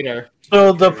I'm a traitor.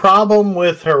 So the problem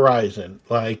with Horizon,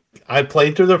 like, I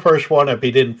played through the first one. I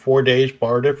beat it in 4 days,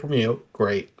 borrowed it from you.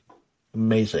 Great.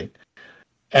 Amazing.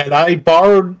 And I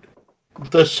borrowed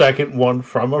the second one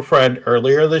from a friend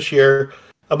earlier this year.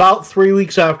 About 3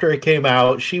 weeks after it came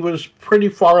out, she was pretty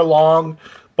far along,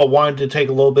 but wanted to take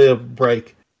a little bit of a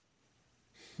break.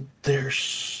 There's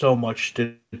so much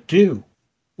to do.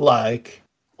 Like,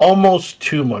 almost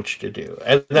too much to do.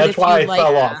 And that's why I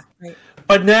fell off. Right.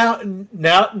 But now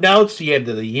it's the end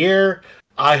of the year.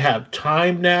 I have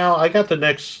time now. I got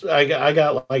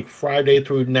like Friday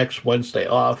through next Wednesday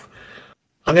off.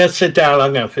 I'm going to sit down.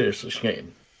 I'm going to finish this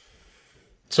game.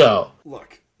 So,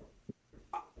 look,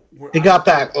 it got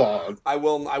backlogged. I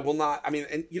will not. I mean,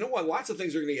 and you know what? Lots of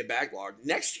things are going to get backlogged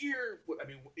next year. I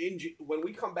mean, when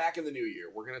we come back in the new year,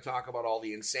 we're going to talk about all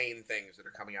the insane things that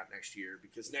are coming out next year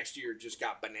because next year just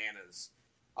got bananas.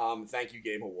 Thank you,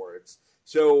 Game Awards.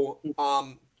 So,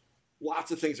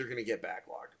 lots of things are going to get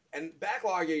backlogged, and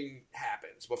backlogging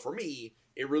happens. But for me,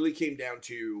 it really came down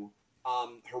to.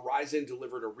 Horizon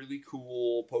delivered a really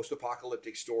cool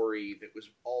post-apocalyptic story that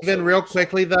was also... Even real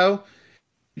quickly, though,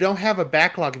 you don't have a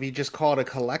backlog if you just call it a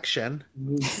collection.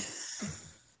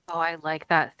 Oh, I like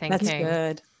that thinking. That's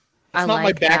good. It's not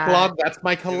like my backlog, that's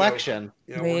my collection.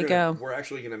 There you go. We're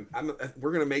actually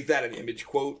we're gonna make that an image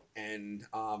quote and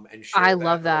share I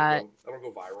love that. That'll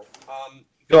go viral.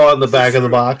 Go on the back of the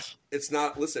box. It's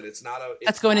not. Listen, it's not a.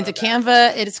 That's going into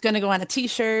Canva. It's going to go on a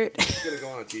T-shirt. It's going to go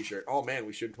on a T-shirt. Oh man,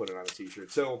 we should put it on a T-shirt.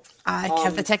 So I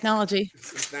have the technology.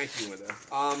 Thank you, Linda.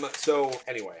 So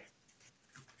anyway,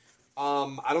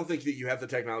 I don't think that you have the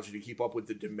technology to keep up with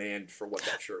the demand for what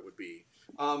that shirt would be.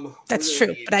 That's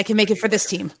true, but I can make it for this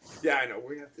team. Yeah, I know.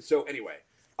 So anyway,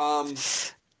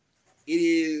 it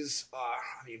is.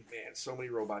 I mean, man, so many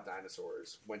robot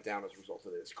dinosaurs went down as a result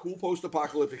of this. Cool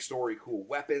post-apocalyptic story. Cool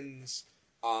weapons.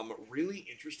 Really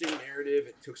interesting narrative.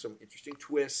 It took some interesting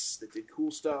twists that did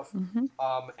cool stuff. Mm-hmm.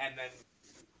 And then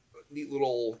neat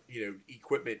little,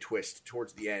 equipment twist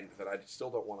towards the end that I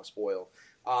still don't want to spoil.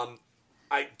 I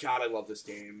love this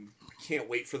game. I can't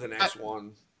wait for the next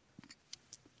one.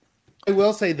 I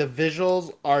will say the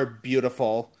visuals are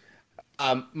beautiful.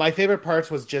 My favorite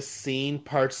parts was just seeing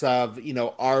parts of,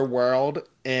 our world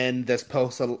in this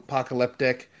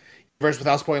post-apocalyptic verse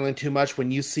without spoiling too much.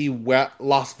 When you see what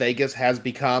Las Vegas has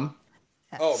become.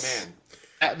 Oh,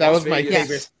 man. That was my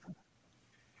favorite.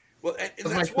 Well, and that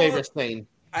was my favorite thing.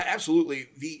 Absolutely.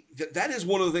 That is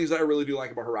one of the things that I really do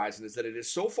like about Horizon is that it is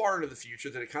so far into the future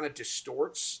that it kind of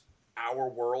distorts our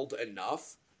world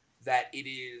enough that it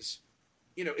is,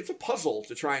 it's a puzzle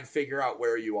to try and figure out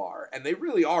where you are. And they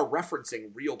really are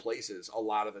referencing real places a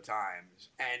lot of the times.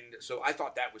 And so I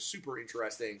thought that was super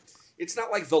interesting. It's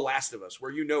not like The Last of Us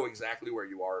where you know exactly where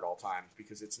you are at all times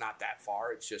because it's not that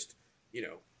far. It's just,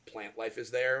 plant life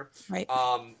is there. Right.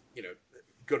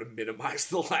 Go to minimize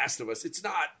The Last of Us. It's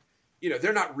not,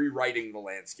 they're not rewriting the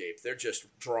landscape. They're just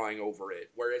drawing over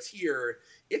it. Whereas here,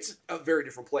 it's a very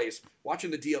different place.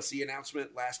 Watching the DLC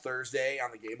announcement last Thursday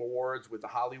on the Game Awards with the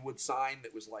Hollywood sign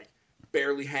that was like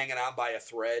barely hanging on by a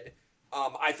thread,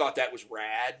 I thought that was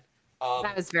rad.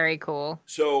 That was very cool.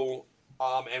 So,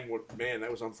 that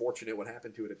was unfortunate what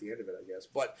happened to it at the end of it, I guess.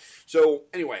 But, so,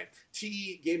 anyway,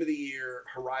 Game of the Year,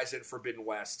 Horizon Forbidden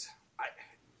West.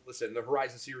 Listen, the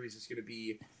Horizon series is going to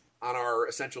be on our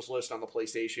essentials list on the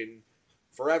PlayStation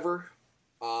forever.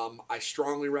 I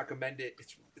strongly recommend it.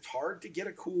 It's hard to get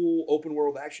a cool open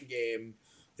world action game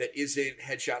that isn't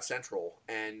headshot central,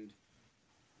 and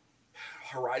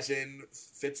Horizon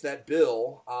fits that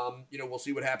bill. We'll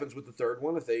see what happens with the third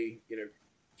one if they,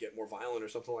 get more violent or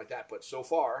something like that. But so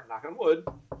far, knock on wood,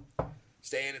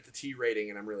 staying at the T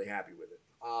rating, and I'm really happy with it.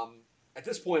 At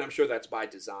this point, I'm sure that's by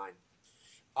design.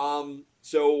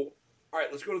 So, all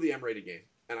right, let's go to the M-rated game.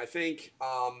 And I think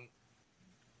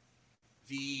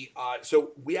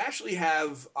so we actually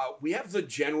have the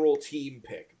general team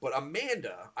pick. But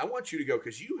Amanda, I want you to go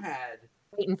because you had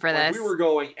waiting for this. We were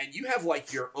going, and you have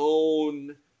like your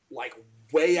own like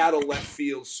way out of left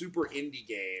field super indie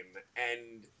game,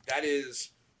 and that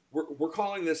is we're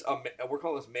calling this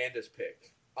Amanda's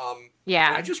pick.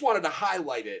 Yeah. I just wanted to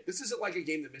highlight it. This isn't like a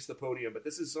game that missed the podium, but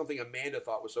this is something Amanda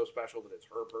thought was so special that it's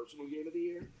her personal game of the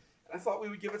year. And I thought we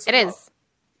would give it some love.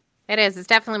 It is. It's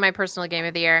definitely my personal game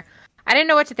of the year. I didn't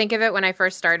know what to think of it when I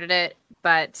first started it,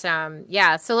 but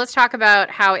so let's talk about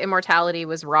how Immortality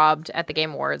was robbed at the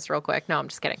Game Awards real quick. No, I'm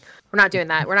just kidding. We're not doing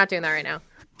that. We're not doing that right now.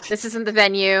 This isn't the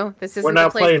venue. This isn't the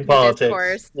place for the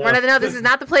discourse. No, this is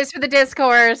not the place for the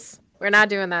discourse. We're not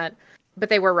doing that. But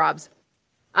they were robs.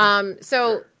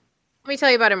 So let me tell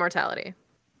you about Immortality,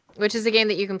 which is a game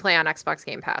that you can play on Xbox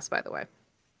Game Pass, by the way.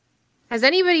 Has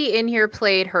anybody in here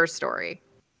played Her Story?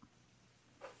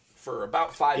 For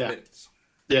about 5 minutes.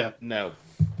 Yeah. No.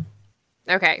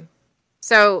 Okay.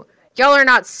 So y'all are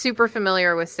not super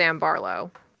familiar with Sam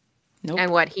Barlow. Nope.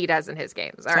 And what he does in his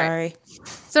games. All Sorry. right.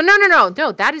 So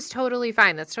no, that is totally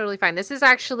fine. That's totally fine. This is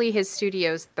actually his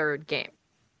studio's third game.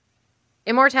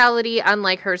 Immortality,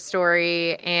 unlike Her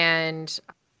Story, and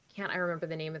can't I remember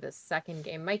the name of the second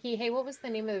game? Mikey, hey, what was the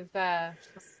name of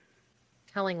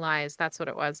Telling Lies? That's what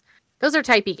it was. Those are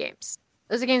typey games.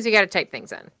 Those are games you got to type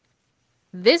things in.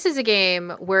 This is a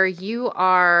game where you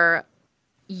are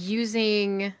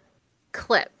using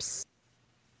clips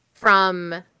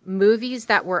from movies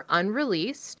that were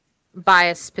unreleased by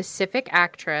a specific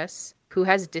actress who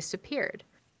has disappeared.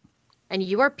 And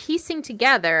you are piecing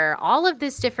together all of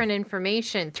this different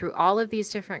information through all of these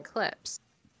different clips.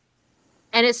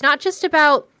 And it's not just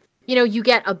about, you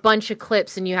get a bunch of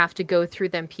clips and you have to go through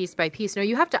them piece by piece. No,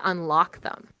 you have to unlock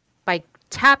them by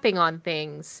tapping on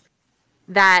things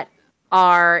that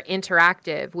are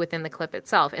interactive within the clip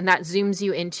itself. And that zooms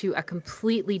you into a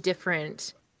completely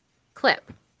different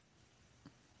clip.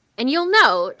 And you'll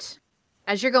note,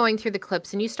 as you're going through the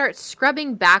clips and you start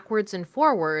scrubbing backwards and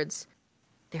forwards,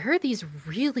 there are these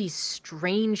really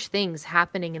strange things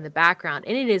happening in the background.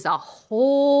 And it is a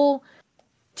whole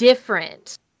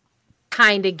different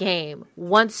kind of game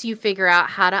once you figure out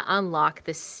how to unlock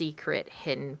the secret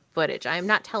hidden footage. I am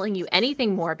not telling you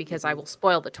anything more because I will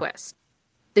spoil the twist.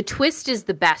 The twist is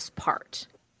the best part.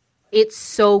 It's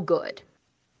so good.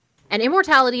 And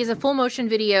Immortality is a full motion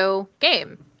video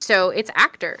game. So it's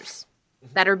actors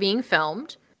that are being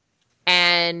filmed.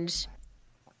 And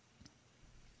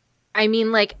I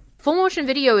mean, full motion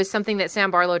video is something that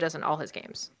Sam Barlow does in all his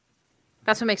games.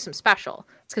 That's what makes them special.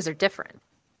 It's because they're different,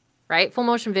 right? Full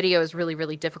motion video is really,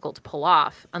 really difficult to pull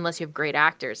off unless you have great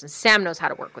actors. And Sam knows how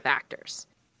to work with actors.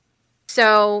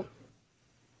 So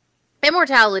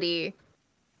Immortality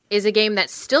is a game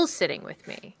that's still sitting with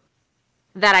me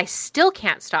that I still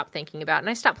can't stop thinking about. And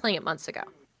I stopped playing it months ago.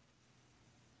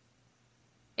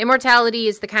 Immortality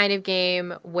is the kind of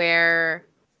game where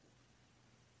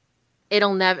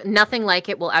nothing like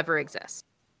it will ever exist.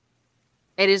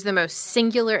 It is the most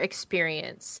singular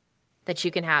experience that you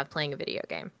can have playing a video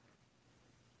game.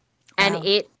 And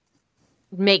it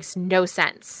makes no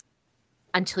sense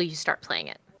until you start playing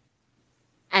it.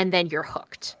 And then you're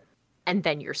hooked. And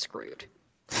then you're screwed.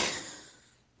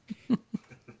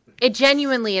 It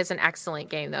genuinely is an excellent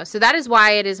game, though. So that is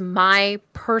why it is my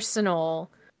personal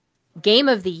game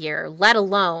of the year, let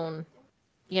alone,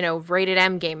 rated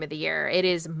M game of the year. It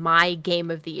is my game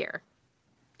of the year.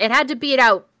 It had to beat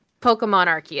out Pokemon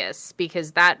Arceus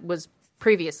because that was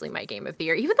previously my game of the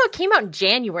year, even though it came out in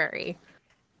January.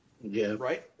 Yeah.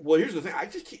 Right? Well, here's the thing. I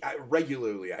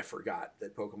forgot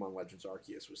that Pokemon Legends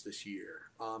Arceus was this year.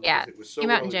 Yeah, it was so came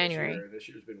out in early January. This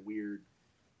year's been weird.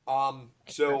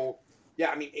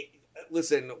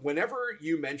 Listen, whenever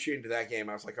you mentioned that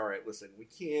game, I was like, all right, listen, we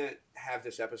can't have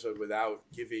this episode without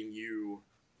giving you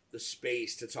the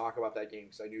space to talk about that game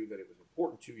because I knew that it was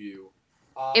important to you.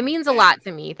 It means a lot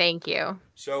to me. Thank you.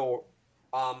 So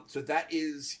that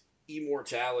is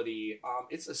Immortality.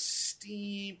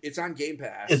 It's on Game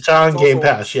Pass. It's on Game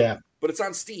Pass, yeah. But it's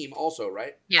on Steam also,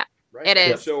 right? Yeah, right? it is.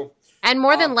 Yeah. So, and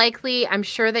more than likely, I'm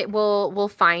sure that we'll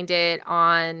find it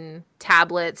on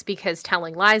tablets because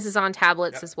Telling Lies is on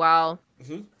tablets as well.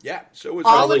 Mm-hmm. Yeah, so it's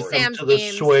all of come Sam's to the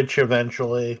games. Switch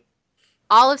eventually.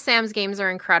 All of Sam's games are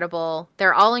incredible.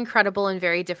 They're all incredible in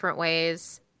very different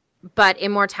ways. But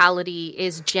Immortality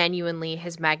is genuinely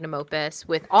his magnum opus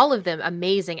with all of them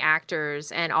amazing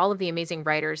actors and all of the amazing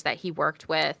writers that he worked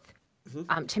with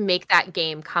to make that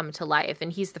game come to life.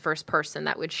 And he's the first person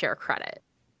that would share credit,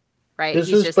 right? He's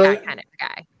just that kind of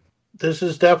guy. This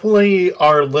is definitely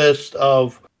our list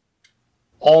of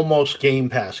almost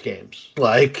Game Pass games.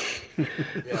 Like,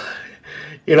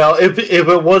 if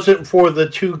it wasn't for the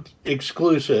 2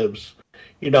 exclusives,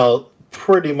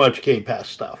 pretty much Game Pass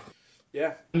stuff.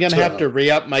 Yeah, I'm gonna have to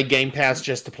re-up my Game Pass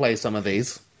just to play some of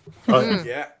these.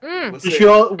 Yeah,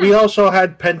 we also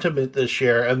had Pentiment this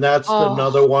year, and that's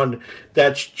another one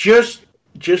that's just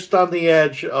on the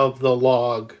edge of the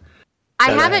log.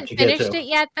 I haven't finished it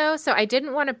yet, though, so I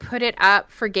didn't want to put it up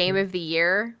for Game of the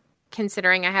Year,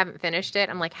 considering I haven't finished it.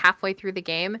 I'm like halfway through the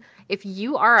game. If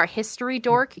you are a history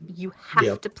dork, you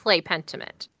have to play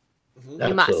Pentiment. Mm-hmm.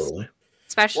 You must.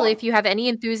 Especially if you have any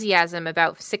enthusiasm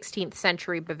about 16th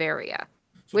century Bavaria,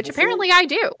 which apparently I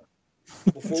do.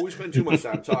 Before we spend too much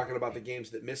time talking about the games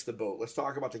that missed the boat, let's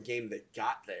talk about the game that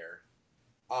got there.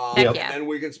 And then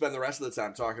we can spend the rest of the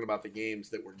time talking about the games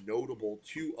that were notable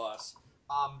to us.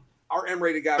 Our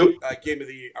M-rated game of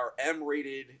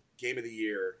the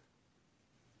year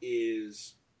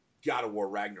is God of War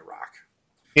Ragnarok.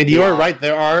 And you are right.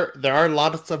 There are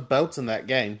lots of boats in that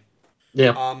game.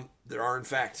 Yeah. There are, in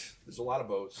fact, there's a lot of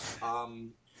boats.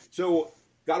 So,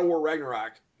 God of War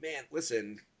Ragnarok, man,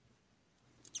 listen.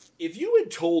 If you had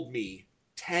told me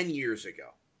 10 years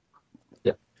ago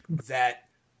that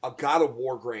a God of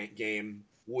War game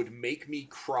would make me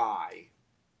cry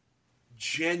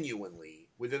genuinely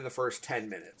within the first 10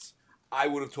 minutes, I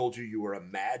would have told you were a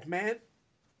madman,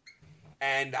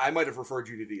 and I might have referred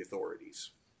you to the authorities.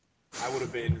 I would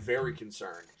have been very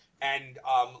concerned. And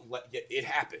it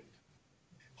happened.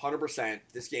 100%.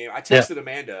 This game, I texted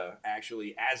Amanda,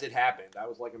 actually, as it happened. I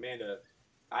was like, Amanda,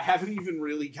 I haven't even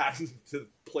really gotten to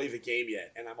play the game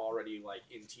yet, and I'm already,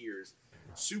 in tears.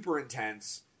 Super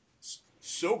intense.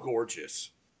 So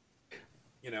gorgeous.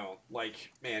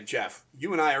 Man, Jeff,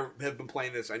 you and I have been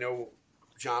playing this. I know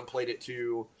John played it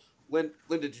too. Linda,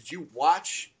 did you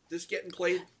watch this getting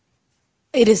played?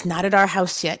 It is not at our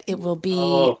house yet. It will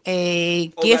be a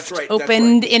gift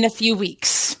opened in a few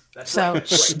weeks.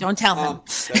 Don't tell him.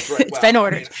 That's right. It's been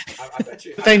ordered. I bet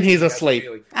you. I think he's asleep.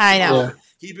 I know. Yeah.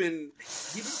 He's been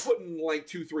putting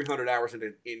 200-300 hours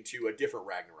into a different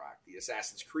Ragnarok, the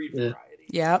Assassin's Creed variety.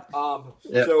 Yep.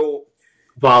 So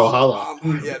Valhalla.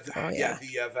 The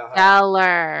Valhalla.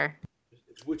 Stellar.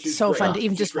 Which is so great. fun to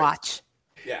even just watch.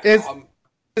 Yeah.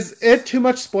 Is it too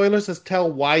much spoilers to tell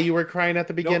why you were crying at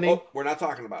the beginning? No, we're not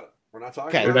talking about it. We're not talking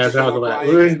about it. We're not talking about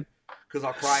it. Because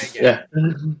I'll cry again. Yeah.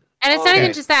 And it's not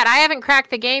even just that. I haven't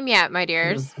cracked the game yet, my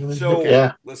dears.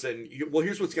 So, listen.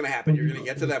 Here's what's going to happen. You're going to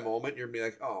get to that moment. You're going to be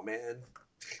like, oh, man.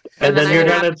 And then you're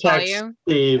going to text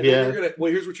Steve,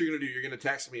 here's what you're going to do. You're going to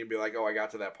text me and be like, oh, I got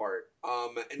to that part.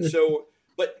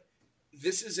 But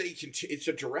this is it's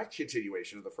a direct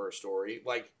continuation of the first story.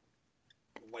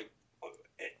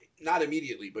 Not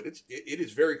immediately, but it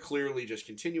is very clearly just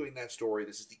continuing that story.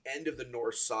 This is the end of the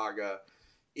Norse saga.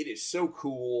 It is so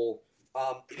cool.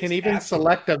 You can even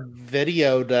select a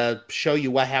video to show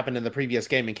you what happened in the previous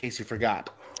game in case you forgot.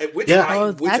 Which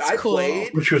I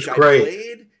played, which was great. I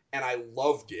played, and I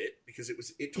loved it because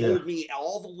it told me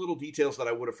all the little details that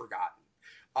I would have forgotten.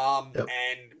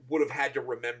 and would have had to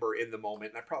remember in the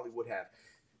moment, and I probably would have.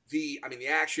 The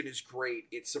action is great.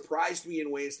 It surprised me in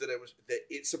ways that I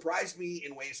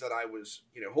was,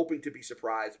 hoping to be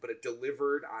surprised, but it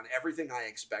delivered on everything I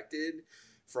expected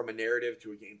from a narrative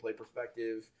to a gameplay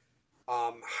perspective.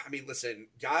 Listen,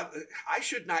 God, I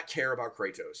should not care about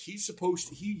Kratos.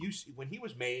 When he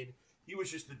was made, he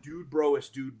was just the dude bro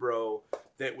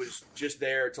that was just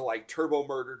there to like turbo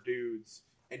murder dudes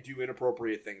and do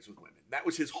inappropriate things with women. That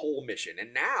was his whole mission.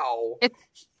 And now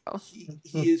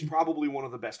he is probably one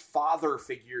of the best father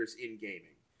figures in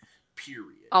gaming,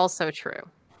 period. Also true.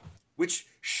 Which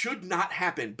should not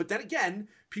happen. But then again,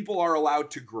 people are allowed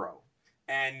to grow.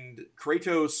 And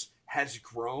Kratos has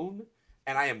grown,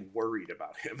 and I am worried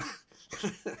about him.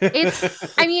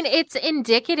 It's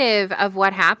indicative of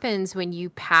what happens when you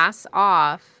pass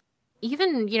off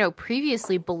even,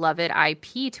 previously beloved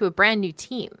IP to a brand new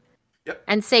team. Yep.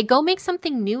 And say, go make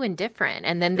something new and different.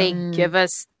 And then they give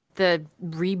us the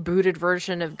rebooted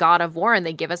version of God of War, and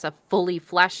they give us a fully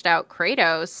fleshed out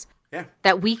Kratos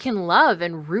that we can love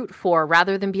and root for,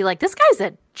 rather than be like, this guy's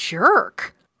a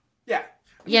jerk. Yeah.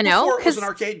 Before it was an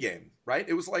arcade game, right?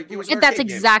 It was like, it was an that's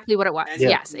arcade exactly game. What it was. And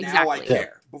yes, now exactly. I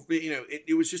care.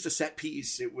 It was just a set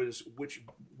piece. It was which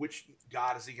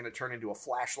God is he going to turn into a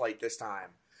flashlight this time?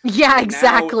 Yeah, and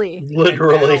exactly.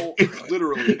 Literally.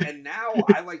 And now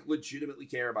I like legitimately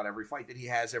care about every fight that he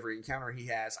has, every encounter he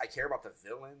has. I care about the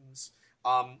villains.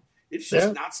 It's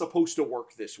just not supposed to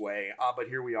work this way, but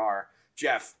here we are.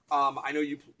 Jeff, I know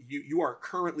you are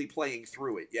currently playing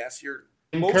through it. Yes,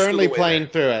 I'm currently playing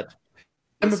through it.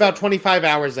 I'm about 25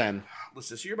 hours in.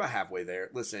 Listen, so you're about halfway there.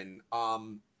 Listen,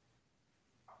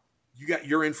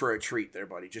 you're in for a treat there,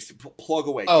 buddy. Just plug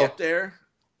away. Get there.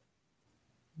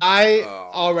 I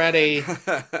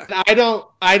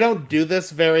don't do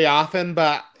this very often,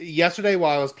 but yesterday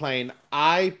while I was playing,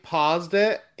 I paused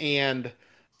it and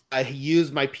I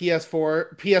used my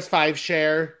PS5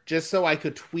 share just so I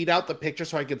could tweet out the picture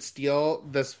so I could steal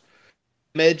this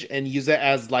image and use it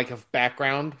as like a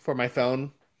background for my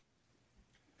phone.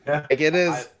 Yeah. Like it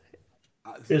is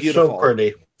it's beautiful. So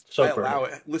pretty. So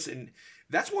pretty. Listen,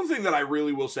 that's one thing that I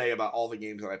really will say about all the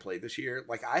games that I played this year.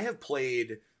 Like, I have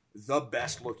played the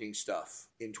best looking stuff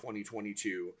in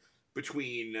 2022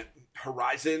 between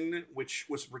Horizon, which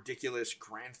was ridiculous,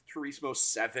 Gran Turismo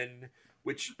 7,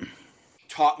 which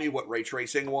taught me what ray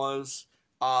tracing was,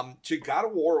 to God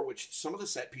of War, which some of the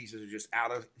set pieces are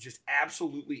just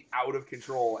absolutely out of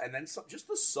control, and then just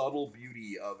the subtle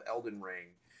beauty of Elden Ring.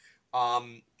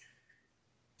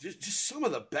 Just some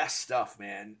of the best stuff,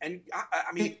 man. And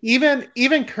I mean,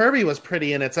 even Kirby was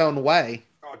pretty in its own way.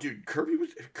 Oh, dude, Kirby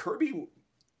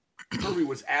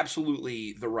was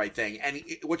absolutely the right thing. And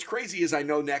what's crazy is I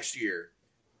know next year.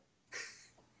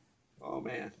 Oh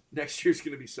man, next year's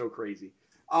going to be so crazy.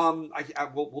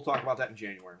 We'll talk about that in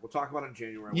January. We'll talk about it in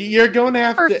January. You're going to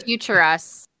have to future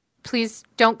us. Please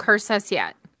don't curse us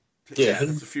yet. Yeah,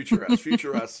 it's a future us.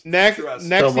 Future us. Next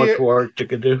so much work you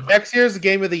can do. Next year's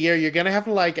game of the year. You're gonna have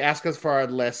to ask us for our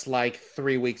list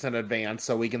 3 weeks in advance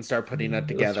so we can start putting it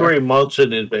together. 3 months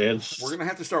in advance. We're gonna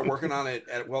have to start working on it.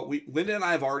 Linda and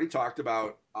I have already talked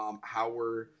about how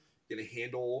we're gonna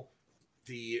handle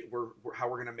how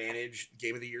we're gonna manage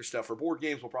game of the year stuff for board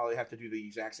games. We'll probably have to do the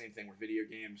exact same thing with video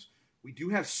games. We do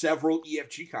have several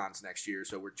EFG cons next year,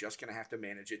 so we're just gonna have to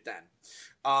manage it then.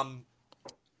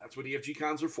 That's what EFG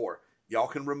cons are for. Y'all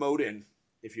can remote in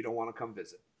if you don't want to come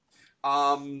visit.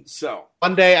 So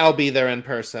one day I'll be there in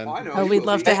person. I know. We'd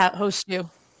love to host you.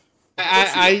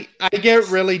 I get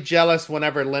really jealous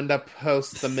whenever Linda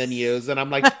posts the menus, and I'm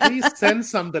like, please send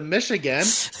some to Michigan.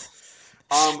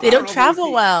 They don't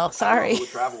travel well. Sorry.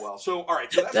 Travel well. So all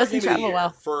right. So that's doesn't our game travel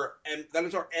well. That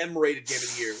is our M-rated game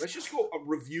of the year. Let's just go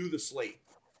review the slate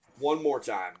one more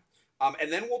time.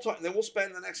 And then we'll talk. Then we'll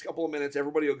spend the next couple of minutes.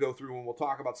 Everybody will go through and we'll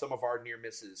talk about some of our near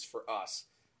misses for us.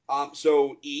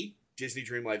 So E, Disney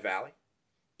Dreamlight Valley.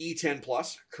 E10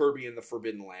 Plus, Kirby and the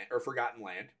Forgotten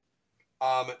Land.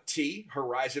 T,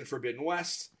 Horizon Forbidden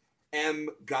West. M,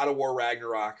 God of War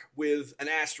Ragnarok with an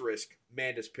asterisk.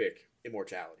 Manda's pick,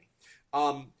 Immortality.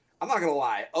 I'm not gonna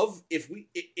lie.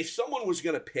 If someone was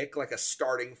gonna pick a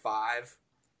starting 5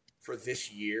 for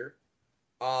this year,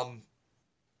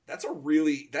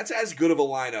 that's as good of a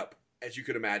lineup as you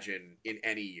could imagine in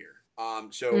any year.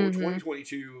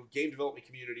 2022 game development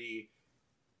community,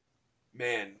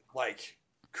 man,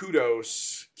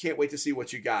 kudos. Can't wait to see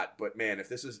what you got. But man, if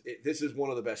this is one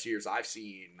of the best years I've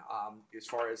seen, as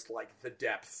far as the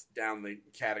depth down the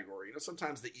category.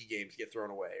 Sometimes the E games get thrown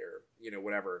away or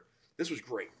whatever. This was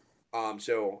great.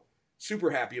 So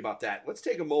super happy about that. Let's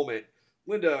take a moment,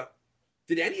 Linda.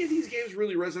 Did any of these games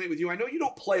really resonate with you? I know you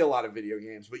don't play a lot of video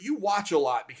games, but you watch a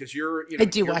lot because you're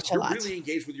watch a lot. Really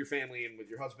engaged with your family and with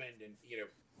your husband, and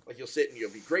like you'll sit and you'll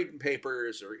be grading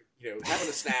papers or having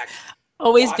a snack.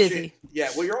 Always busy. Yeah,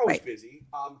 well, you're always busy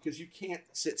because you can't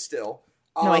sit still.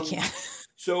 No, I can't.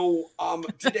 So,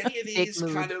 did any of these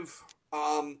kind of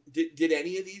did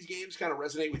any of these games kind of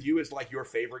resonate with you as like your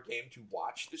favorite game to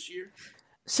watch this year?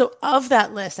 So of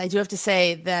that list, I do have to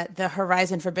say that the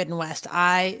Horizon Forbidden West,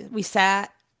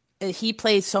 he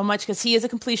plays so much because he is a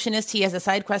completionist. He has a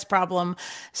side quest problem.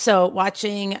 So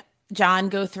watching John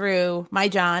go through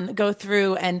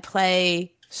and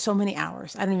play so many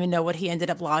hours. I don't even know what he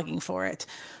ended up logging for it.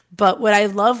 But what I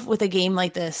love with a game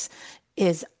like this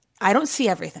is I don't see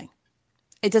everything.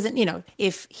 It doesn't,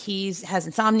 if he has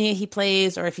insomnia, he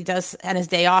plays, or if he does on his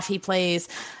day off, he plays.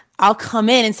 I'll come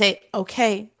in and say,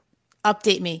 okay,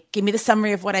 update me. Give me the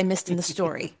summary of what I missed in the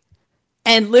story.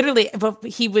 And literally,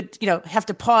 he would, have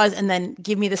to pause and then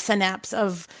give me the synapse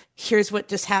of here's what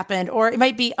just happened. Or it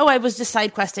might be, I was just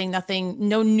side questing,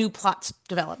 no new plot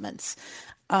developments.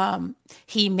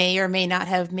 He may or may not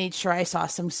have made sure I saw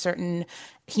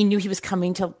he knew he was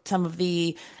coming to some of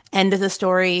the end of the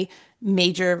story,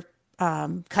 major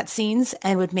cutscenes,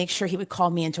 and would make sure he would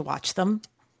call me in to watch them.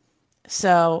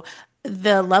 So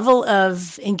the level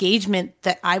of engagement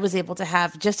that I was able to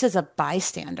have just as a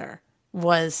bystander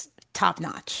was top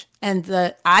notch.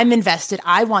 And I'm invested.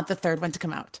 I want the third one to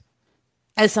come out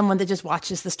as someone that just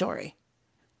watches the story.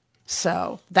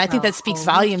 So I think that speaks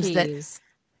volumes. Geez.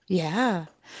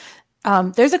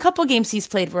 There's a couple games he's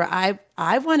played where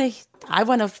I want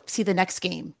to see the next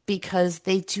game because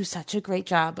they do such a great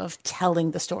job of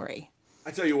telling the story. I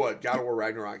tell you what, God of War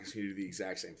Ragnarok is going to do the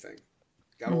exact same thing.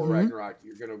 God of War Ragnarok,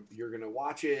 you're gonna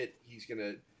watch it.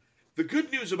 The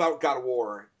good news about God of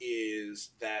War is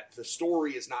that the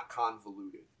story is not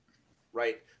convoluted,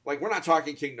 right? Like, we're not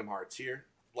talking Kingdom Hearts here.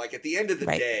 Like, at the end of the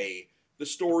day, the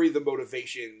story, the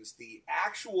motivations, the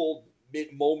actual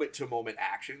moment-to-moment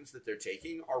actions that they're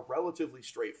taking are relatively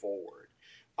straightforward.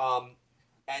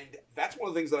 And that's one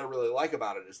of the things that I really like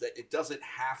about it is that it doesn't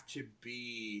have to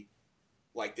be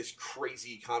like this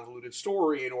crazy convoluted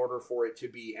story in order for it to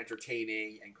be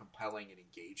entertaining and compelling and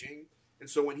engaging. And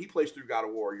so when he plays through God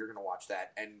of War, you're going to watch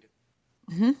that. And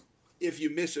if you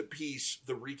miss a piece,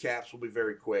 the recaps will be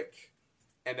very quick.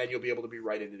 And then you'll be able to be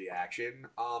right into the action.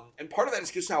 And part of that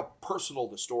is just how personal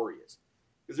the story is.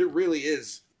 Because it really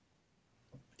is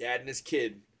dad and his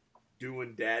kid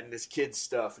doing dad and his kid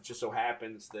stuff. It just so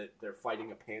happens that they're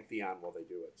fighting a pantheon while they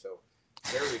do it. So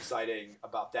very exciting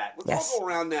about that. Let's all go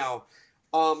around now.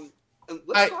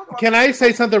 Can I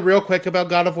say something real quick about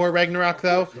God of War Ragnarok,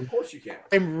 though? Of course you can.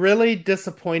 I'm really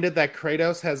disappointed that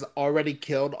Kratos has already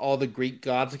killed all the Greek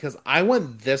gods because I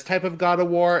want this type of God of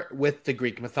War with the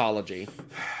Greek mythology.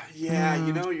 Yeah,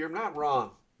 you're not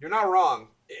wrong. You're not wrong.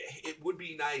 It would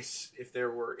be nice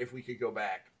if we could go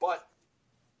back, but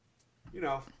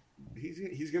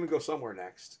he's going to go somewhere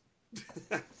next.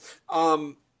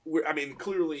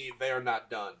 Clearly they are not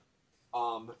done.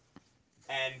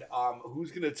 And who's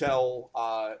gonna tell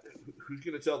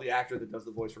the actor that does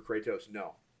the voice for Kratos?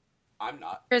 No, I'm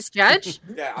not. Chris Judge?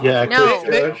 Yeah. No.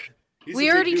 Chris Judge. We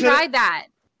already tried that.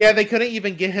 Yeah, they couldn't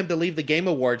even get him to leave the Game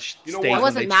Awards stage. I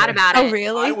wasn't mad about it. Oh,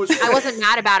 really? I wasn't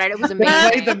mad about it. It was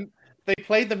amazing. They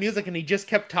played the music and he just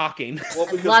kept talking. Well,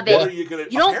 love it. You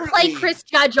don't play Chris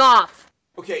Judge off.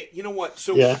 Okay, you know what?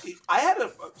 So I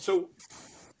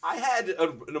had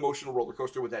an emotional roller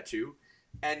coaster with that too,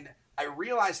 and I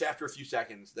realized after a few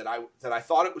seconds that I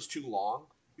thought it was too long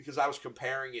because I was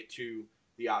comparing it to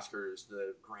the Oscars,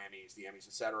 the Grammys, the Emmys,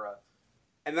 etc.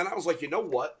 And then I was like, you know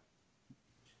what?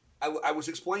 I was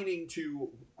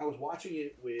watching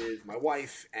it with my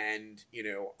wife and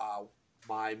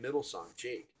my middle son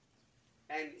Jake,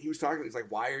 and he was talking. He's like,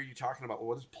 "Why are you talking about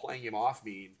what does playing him off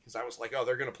mean?" Because I was like, "Oh,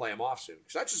 they're going to play him off soon."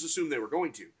 Because I just assumed they were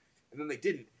going to, and then they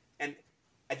didn't. And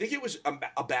I think it was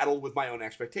a battle with my own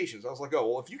expectations. I was like, oh,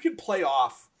 well, if you can play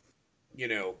off,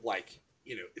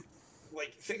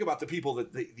 think about the people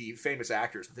that the famous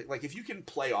actors, like if you can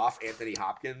play off Anthony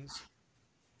Hopkins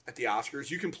at the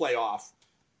Oscars, you can play off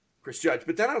Chris Judge.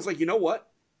 But then I was like, you know what?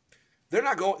 They're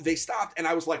not going, they stopped. And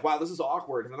I was like, wow, this is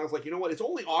awkward. And then I was like, you know what? It's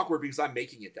only awkward because I'm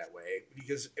making it that way.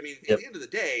 Because, at the end of the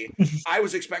day, I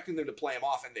was expecting them to play him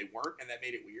off and they weren't. And that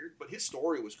made it weird. But his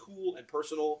story was cool and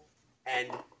personal. And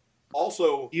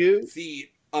also, the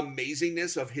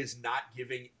amazingness of his not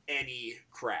giving any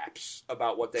craps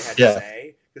about what they had to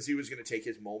say, because he was going to take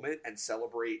his moment and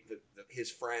celebrate his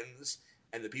friends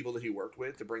and the people that he worked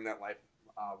with to bring that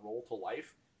role to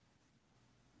life.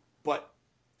 But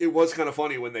it was kind of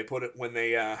funny when they put it when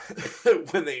they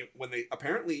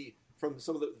apparently from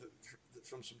some of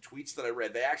from some tweets that I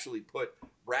read, they actually put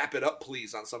 "wrap it up,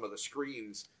 please" on some of the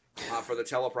screens for the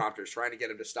teleprompters, trying to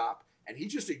get him to stop, and he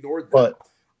just ignored them. But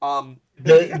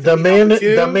the man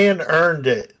earned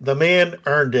it. The man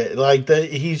earned it. Like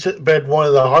he's been one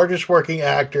of the hardest working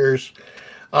actors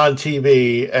on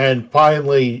TV, and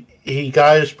finally he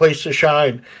got his place to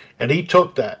shine, and he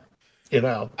took that. You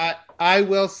know. I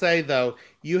will say though,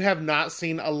 you have not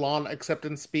seen a lawn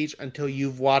acceptance speech until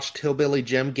you've watched Hillbilly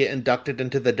Jim get inducted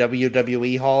into the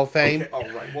WWE Hall of Fame. Okay. Oh,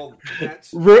 right. Well,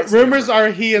 that's rumors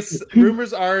are he is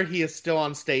still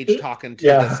on stage talking to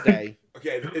this day.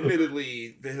 Okay,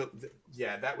 admittedly,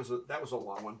 that was a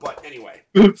long one, but anyway,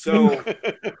 so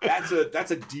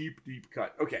that's a deep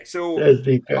cut. Okay, so that's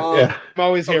deep cut. I'm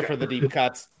always here for the deep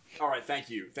cuts. All right, thank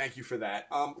you for that.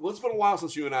 Well, it's been a while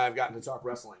since you and I have gotten to talk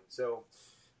wrestling, so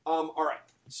all right,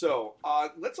 so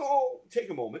let's all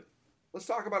take a moment. Let's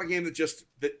talk about a game that just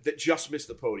missed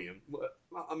the podium.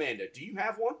 Amanda, do you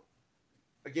have one?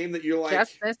 A game that you're like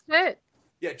just missed it?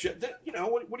 Yeah,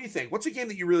 what do you think? What's a game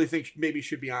that you really think maybe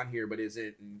should be on here but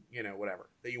isn't, and whatever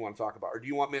that you want to talk about, or do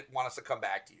you want us to come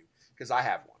back to you? Because I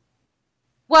have one.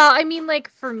 Well, I mean,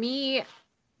 like for me,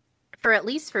 at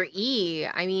least for E,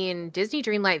 I mean, Disney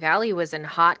Dreamlight Valley was in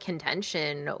hot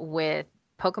contention with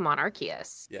Pokemon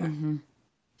Arceus. Yeah. Mm-hmm.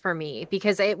 For me,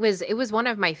 because it was one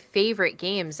of my favorite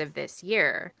games of this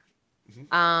year.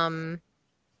 Mm-hmm.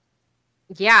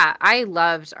 Yeah, I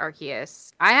loved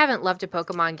Arceus. I haven't loved a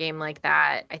Pokemon game like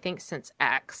that, I think, since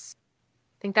X.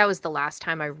 I think that was the last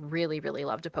time I really, really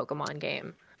loved a Pokemon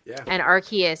game. Yeah. And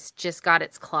Arceus just got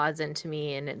its claws into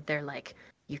me, and they're like,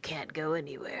 you can't go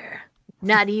anywhere.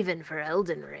 Not even for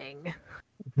Elden Ring.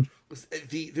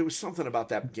 There was something about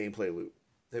that gameplay loop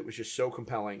that was just so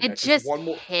compelling. It just one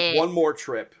more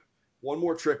trip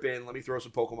in. Let me throw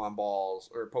some Pokemon balls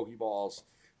or Pokeballs.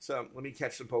 So let me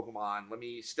catch some Pokemon. Let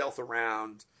me stealth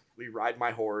around. Let me ride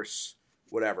my horse.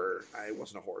 Whatever. I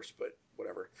wasn't a horse, but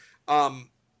whatever.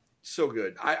 So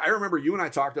good. I remember you and I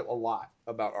talked a lot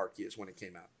about Arceus when it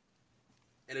came out,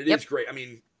 and it is great. I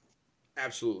mean,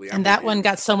 absolutely. And that one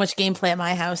got so much gameplay at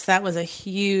my house. That was a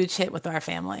huge hit with our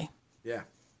family. Yeah.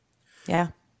 Yeah.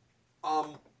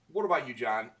 What about you,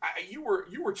 John? You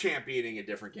were championing a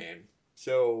different game.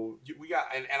 So we got,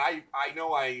 and I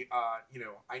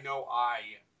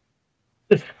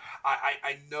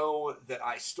know that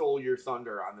I stole your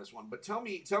thunder on this one, but tell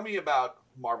me about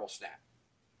Marvel Snap,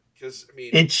 because I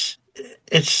mean it's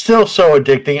still so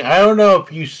addicting. I don't know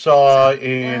if you saw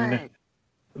in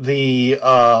the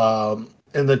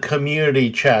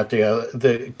community chat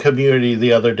the community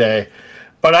the other day,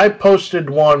 but I posted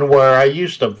one where I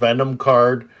used a Venom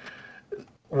card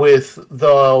with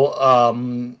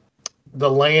the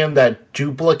land that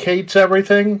duplicates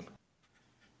everything.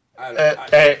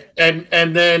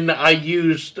 And then I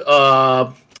used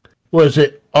Armzola,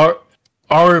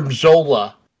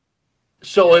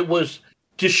 so it was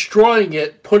destroying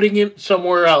it, putting it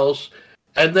somewhere else,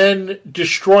 and then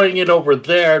destroying it over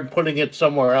there and putting it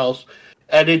somewhere else,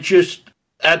 and it just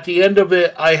at the end of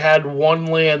it I had one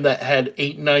land that had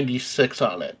 896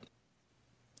 on it.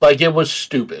 Like, it was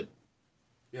stupid.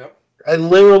 Yep. I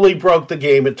literally broke the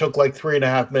game. It took like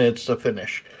 3.5 minutes to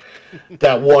finish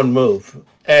that one move.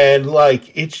 And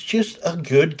like, it's just a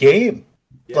good game.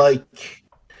 Yeah. Like,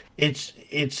 it's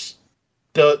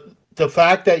the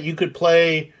fact that you could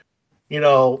play,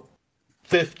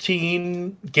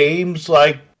 15 games,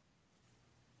 like,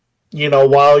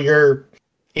 while you're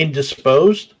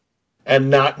indisposed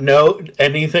and not know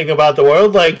anything about the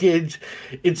world. Like, it's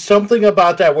something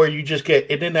about that where you just get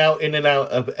in and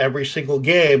out of every single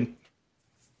game.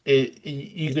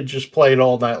 You could just play it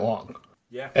all night long.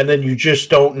 Yeah. And then you just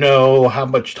don't know how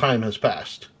much time has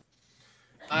passed.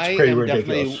 It's pretty ridiculous.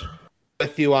 Definitely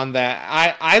with you on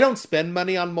that. I don't spend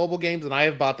money on mobile games, and I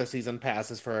have bought the season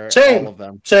passes for all of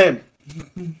them. Same.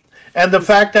 And the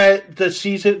fact that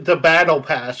the battle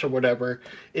pass or whatever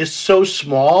is so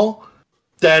small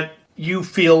that you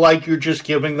feel like you're just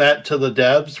giving that to the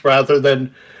devs rather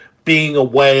than being a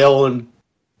whale and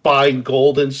buying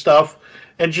gold and stuff.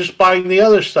 And just buying the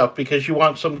other stuff because you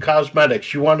want some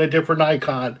cosmetics. You want a different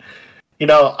icon.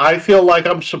 I feel like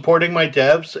I'm supporting my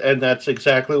devs, and that's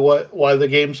exactly why the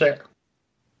game's there.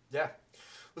 Yeah.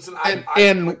 Listen,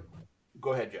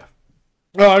 go ahead, Jeff.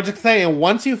 No, I was just saying,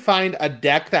 once you find a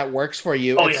deck that works for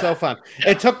you, it's so fun.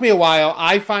 Yeah. It took me a while.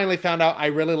 I finally found out I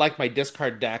really like my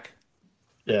discard deck.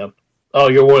 Yeah. Oh,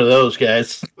 you're one of those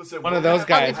guys. Listen, one of those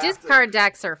guys. The discard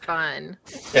decks are fun.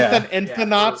 Yeah. It's an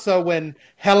Infinite, so when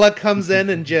Hela comes in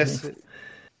and just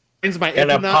brings my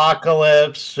and Infinite.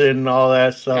 Apocalypse and all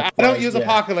that stuff. I don't use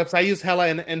Apocalypse. I use Hela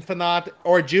and Infinite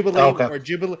or Jubilee. Okay. Or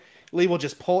Jubilee. Lee will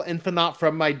just pull Infinite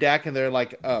from my deck, and they're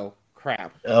like, "Oh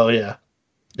crap!" Oh yeah,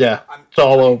 it's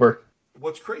all over.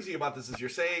 What's crazy about this is you're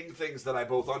saying things that I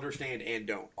both understand and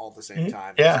don't all at the same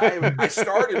time. Yeah. I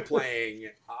started playing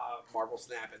Marvel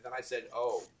Snap, and then I said,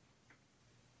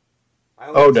 I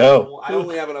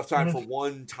only have enough time for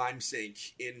one time sink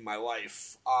in my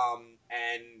life,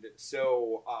 and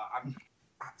so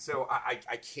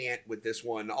I can't with this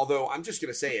one. Although I'm just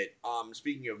gonna say it.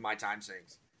 Speaking of my time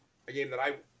sinks, a game that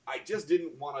I just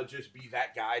didn't want to just be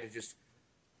that guy to just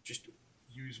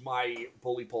use my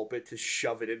bully pulpit to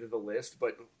shove it into the list.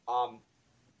 But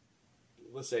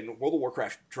listen, World of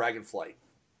Warcraft Dragonflight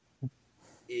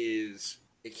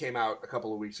it came out a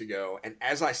couple of weeks ago, and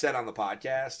as I said on the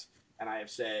podcast, and I have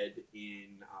said in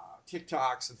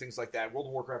TikToks and things like that, World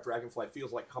of Warcraft Dragonflight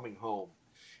feels like coming home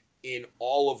in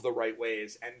all of the right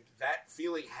ways, and that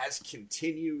feeling has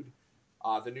continued.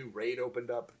 The new raid opened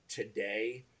up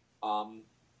today.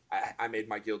 I made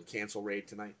my guild cancel raid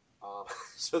tonight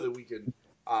so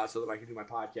that I can do my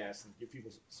podcast and give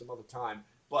people some other time.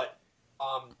 But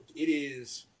it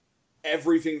is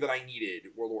everything that I needed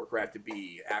World of Warcraft to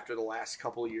be after the last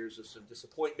couple of years of some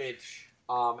disappointment.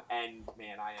 And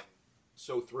man, I am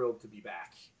so thrilled to be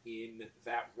back in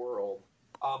that world.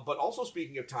 But also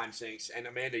speaking of time sinks, and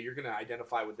Amanda, you're going to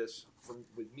identify with this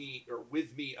with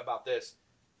me about this.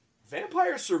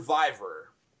 Vampire Survivor.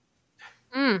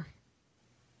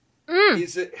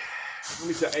 Is it? Let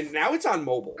me tell you, and now it's on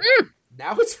mobile.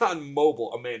 Now it's on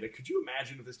mobile. Amanda, could you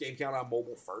imagine if this game came out on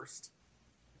mobile first?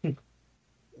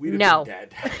 We'd have been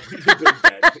dead.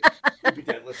 We'd be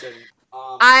dead. Listen.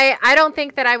 I don't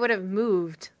think that I would have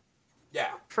moved.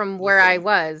 Yeah. From where I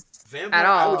was at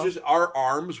all. Our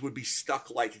arms would be stuck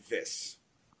like this.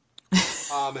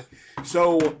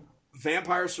 So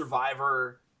Vampire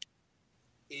Survivor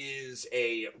is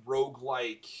a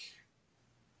roguelike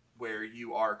where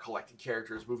you are collecting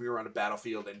characters, moving around a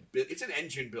battlefield, and it's an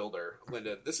engine builder,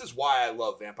 Linda. This is why I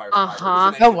love Vampire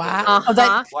Survivor. Oh,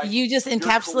 wow. You just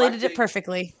encapsulated it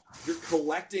perfectly. You're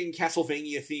collecting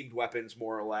Castlevania-themed weapons,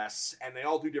 more or less, and they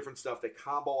all do different stuff. They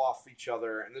combo off each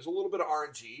other, and there's a little bit of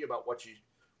RNG about what you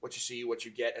see, what you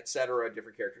get, etc.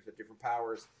 Different characters have different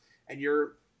powers, and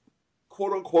you're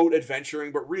quote-unquote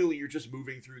adventuring, but really you're just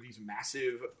moving through these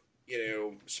massive,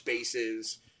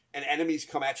 spaces, and enemies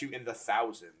come at you in the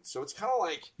thousands. So it's kind of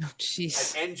like an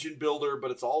engine builder, but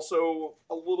it's also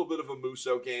a little bit of a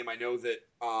Muso game. I know that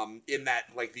in that,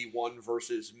 like, the one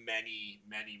versus many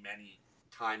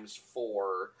times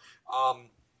 4, out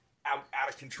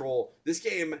of control. This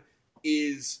game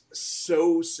is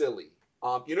so silly.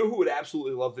 You know who would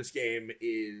absolutely love this game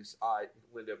is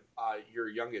Linda. Your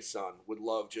youngest son would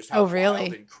love just how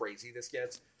wild and crazy this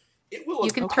gets. It will.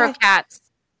 You can throw cats.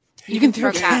 You can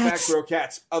throw cats. Throw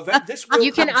cats.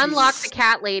 You can unlock the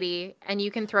cat lady, and you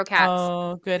can throw cats.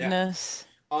 Oh goodness.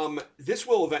 Yeah. This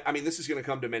will this is going to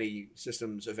come to many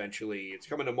systems eventually. It's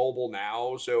coming to mobile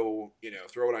now, so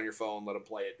throw it on your phone, let them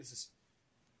play it.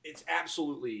 It's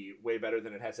absolutely way better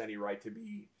than it has any right to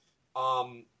be.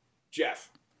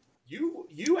 Jeff,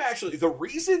 you actually, the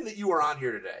reason that you are on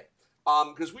here today,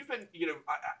 because we've been,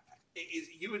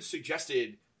 you had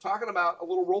suggested talking about a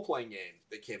little role-playing game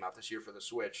that came out this year for the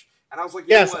Switch. And I was like,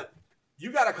 you know what?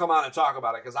 You got to come on and talk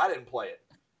about it because I didn't play it.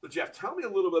 So, Jeff, tell me a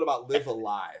little bit about Live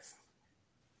Alive.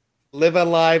 Live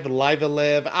Alive, Live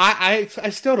Alive. I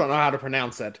still don't know how to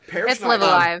pronounce it. It's Live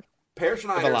Alive. Per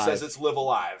Schneider says it's Live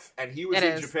Alive, and he was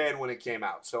in Japan when it came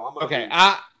out. So I'm going to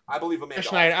I believe Amanda.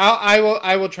 Schneider.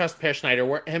 I will trust Per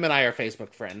Schneider. Him and I are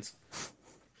Facebook friends.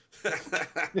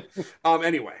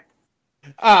 Anyway.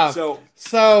 So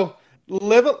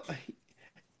Live.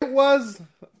 It was.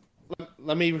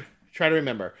 Let me try to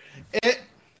remember.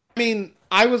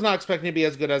 I was not expecting to be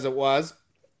as good as it was.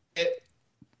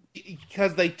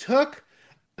 Because they took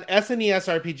an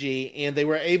SNES RPG and they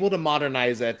were able to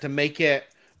modernize it to make it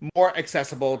more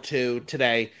accessible to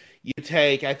today. You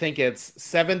take, I think it's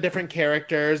 7 different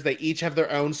characters. They each have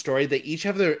their own story. They each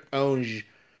have their own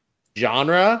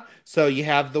genre. So you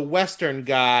have the Western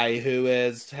guy who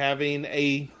is having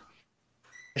a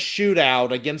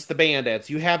shootout against the bandits.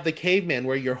 You have the caveman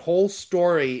where your whole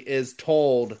story is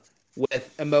told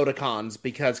with emoticons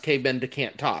because cavemen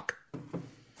can't talk.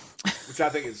 Which I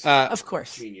think is, of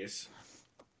course, genius.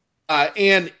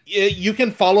 And you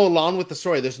can follow along with the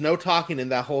story. There's no talking in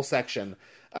that whole section.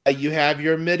 You have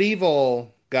your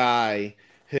medieval guy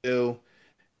who,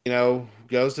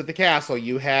 goes to the castle.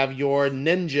 You have your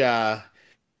ninja.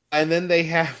 And then they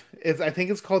have, I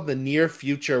think it's called the Near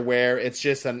Future, where it's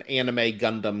just an anime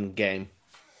Gundam game.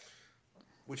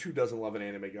 Which, who doesn't love an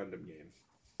anime Gundam game?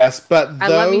 Yes, but I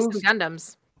love me some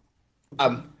Gundams.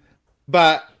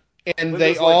 But And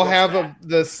they all have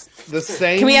the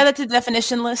same. Can we add that to the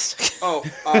definition list?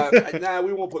 Nah,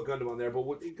 we won't put Gundam on there. But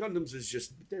Gundams is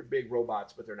just, they're big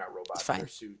robots, but they're not robots. They're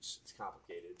suits. It's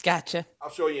complicated. Gotcha.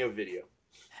 I'll show you a video.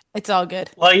 It's all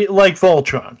good. Like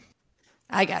Voltron.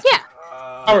 I got you.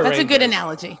 Yeah. That's a good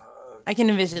analogy. I can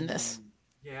envision this.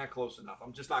 Yeah, close enough.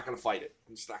 I'm just not going to fight it.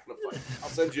 I'll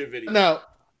send you a video. No.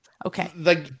 Okay.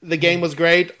 The game was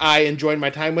great. I enjoyed my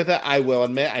time with it. I will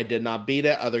admit I did not beat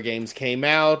it. Other games came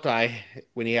out.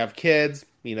 When you have kids,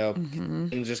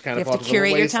 things just kind of fall to the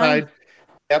wayside.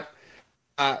 Yep.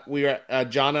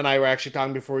 John and I were actually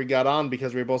talking before we got on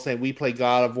because we were both saying we play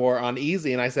God of War on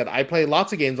easy, and I said I play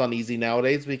lots of games on easy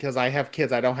nowadays because I have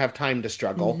kids. I don't have time to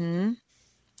struggle. Mm-hmm.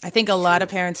 I think a lot of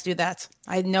parents do that.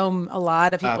 I know a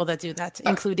lot of people that do that,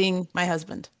 including my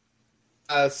husband.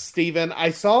 Steven,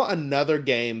 I saw another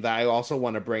game that I also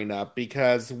want to bring up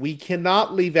because we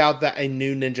cannot leave out that a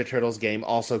new Ninja Turtles game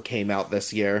also came out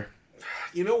this year.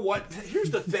 You know what? Here's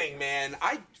the thing, man.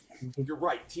 You're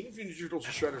right. Teenage Mutant Ninja Turtles: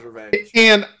 Shredder's Revenge.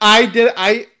 And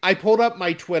I pulled up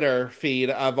my Twitter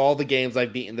feed of all the games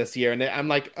I've beaten this year, and I'm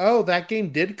like, oh, that game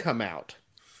did come out.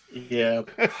 Yeah.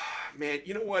 Man,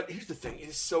 you know what? Here's the thing. It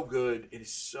is so good. It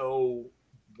is so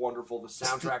wonderful. The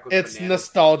soundtrack was It's bananas.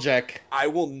 Nostalgic. I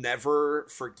will never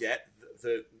forget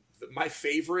my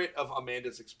favorite of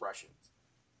Amanda's expressions.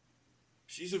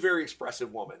 She's a very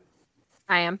expressive woman.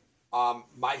 I am.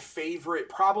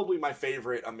 Probably my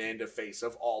favorite Amanda face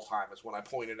of all time is when I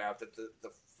pointed out that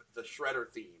the Shredder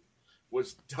theme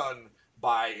was done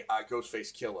by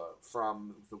Ghostface Killah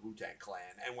from the Wu-Tang Clan.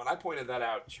 And when I pointed that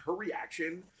out, her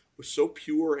reaction was so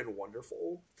pure and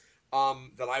wonderful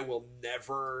that I will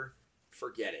never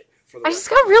forget it. I just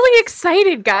got really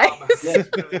excited, guys.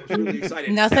 Really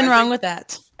excited. Nothing wrong with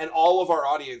that. And all of our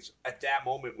audience at that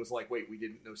moment was like, wait, we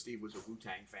didn't know Steve was a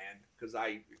Wu-Tang fan, because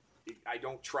I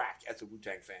don't track as a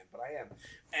Wu-Tang fan, but I am.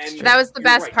 And that was the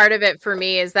best part of it for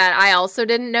me, is that I also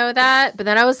didn't know that, but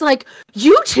then I was like,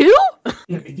 you too?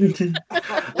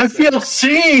 I feel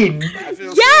seen.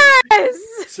 Yes!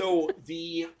 So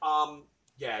the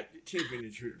Teenage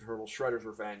Mutant Ninja Turtles Shredder's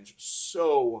Revenge,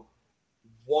 so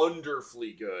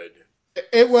wonderfully good.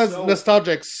 It was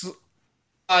nostalgic.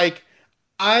 Like,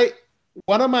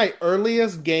 one of my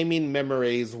earliest gaming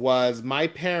memories was my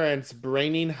parents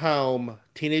bringing home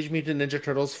Teenage Mutant Ninja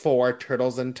Turtles 4,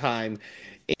 Turtles in Time,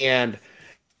 and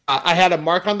I had a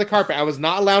mark on the carpet. I was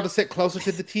not allowed to sit closer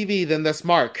to the TV than this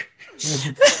mark.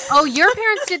 Oh, your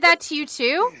parents did that to you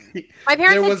too? My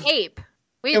parents had tape.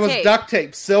 It was duct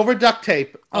tape, silver duct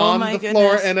tape on the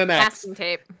floor in an X. Masking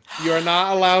tape. You're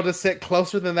not allowed to sit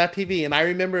closer than that TV. And I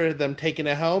remember them taking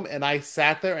it home, and I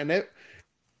sat there, and it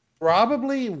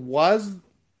probably was...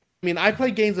 I mean, I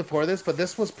played games before this, but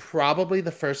this was probably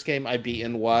the first game I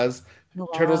beaten was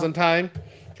Turtles in Time.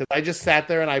 Because I just sat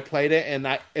there and I played it,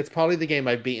 and it's probably the game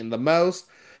I've beaten the most.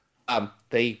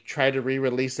 They tried to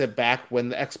re-release it back when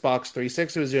the Xbox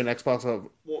 360 was doing Xbox...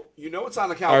 Well, you know it's on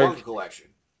the Cowabunga collection.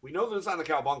 We know that it's on the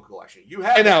Cowabunga collection. You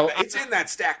have it's in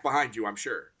that stack behind you, I'm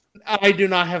sure. I do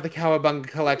not have the Cowabunga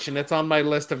collection. It's on my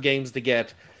list of games to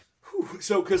get.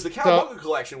 So, because the Cowabunga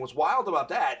collection, what's wild about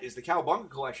that is the Cowabunga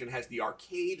collection has the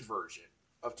arcade version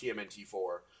of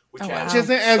TMNT4, which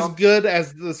isn't as good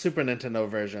as the Super Nintendo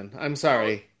version. I'm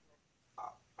sorry.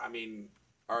 I mean,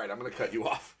 all right, I'm going to cut you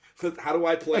off. How do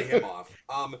I play him off?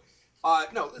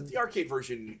 No, the arcade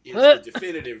version is the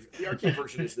definitive. The arcade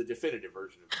version is the definitive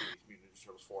version of Teenage Mutant Ninja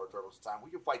Turtles 4, Turtles in Time.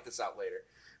 We can fight this out later.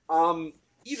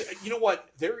 You know what?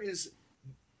 There is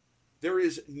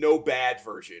no bad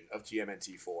version of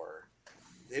TMNT4.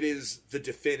 It is the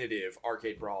definitive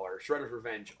arcade brawler. Shredder's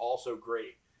Revenge, also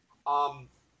great.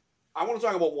 I want to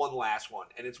talk about one last one,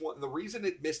 and the reason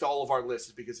it missed all of our lists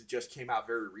is because it just came out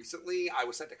very recently. I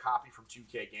was sent a copy from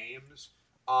 2K Games,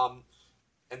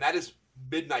 and that is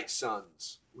Midnight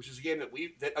Suns, which is a game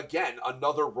that again,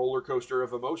 another roller coaster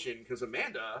of emotion, because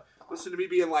Amanda listened to me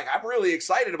being like, I'm really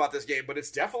excited about this game, but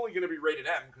it's definitely going to be rated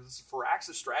M because it's a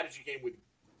Firaxis strategy game with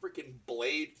freaking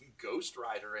Blade and Ghost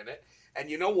Rider in it. And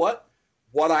you know what?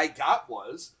 What I got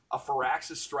was a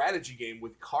Firaxis strategy game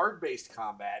with card-based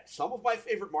combat, some of my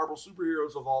favorite Marvel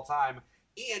superheroes of all time,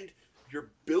 and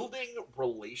you're building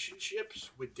relationships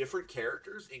with different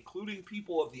characters, including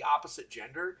people of the opposite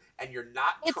gender, and you're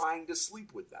not trying to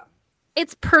sleep with them.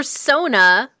 It's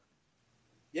Persona.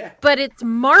 Yeah. But it's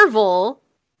Marvel,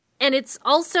 and it's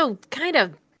also kind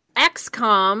of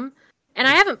XCOM, and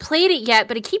I haven't played it yet,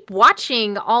 but I keep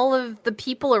watching all of the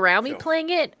people around me playing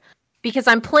it, because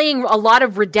I'm playing a lot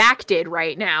of Redacted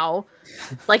right now.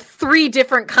 Like 3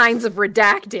 different kinds of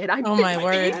Redacted. Oh my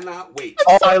word. I cannot wait.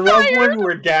 I love when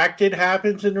Redacted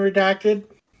happens in Redacted.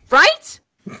 Right?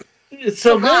 It's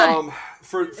so good.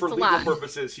 For legal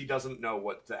purposes, he doesn't know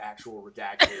what the actual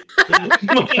redacted.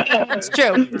 It's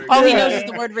true. All he knows is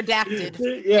the word redacted.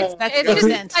 Yeah. It's just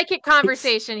a psychic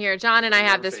conversation here. John and I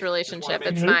have this relationship.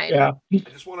 It's fine. Yeah. I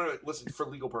just want to listen for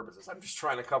legal purposes. I'm just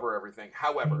trying to cover everything.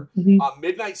 However,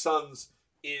 Midnight Suns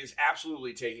is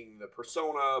absolutely taking the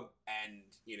persona and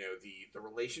the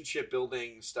relationship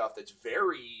building stuff that's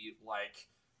very like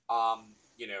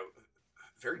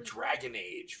very Dragon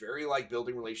Age, very like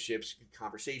building relationships,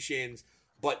 conversations,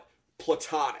 but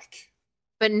platonic.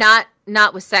 But not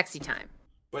with sexy time.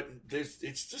 But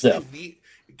it's just elite.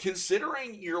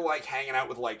 Considering you're like hanging out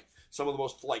with like some of the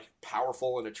most like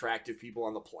powerful and attractive people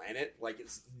on the planet, like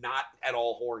it's not at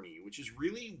all horny, which is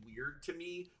really weird to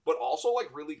me, but also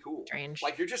like really cool. Strange.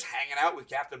 Like you're just hanging out with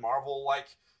Captain Marvel, like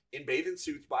in bathing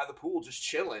suits by the pool, just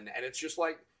chilling, and it's just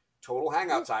like total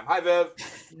hangout time. Hi, Viv.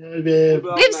 Hi, Viv.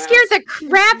 Viv scared the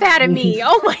crap out of me.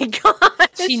 Oh my god.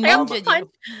 She nudged you. I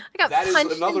got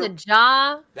punched in the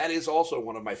jaw. That is also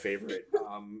one of my favorite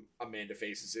Amanda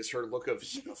faces, is her look of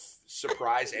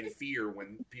surprise and fear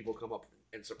when people come up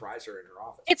and surprise her in her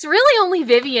office. It's really only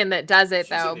Vivian that does it,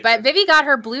 though. But Vivi got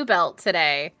her blue belt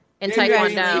today in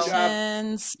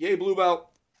Taekwondo. Yay, blue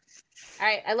belt. All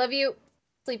right, I love you.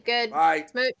 Sleep good. Bye.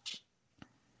 Smooch.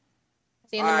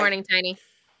 See you in the morning, Tiny.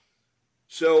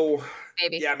 So,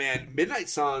 Baby. Yeah, man, Midnight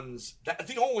Suns,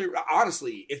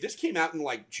 honestly, if this came out in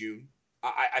like June,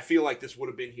 I feel like this would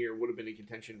have been in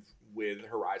contention with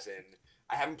Horizon.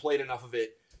 I haven't played enough of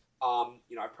it.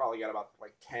 I've probably got about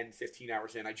like 10, 15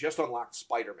 hours in. I just unlocked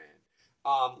Spider-Man.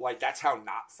 That's how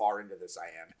not far into this I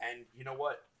am. And you know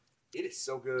what? It is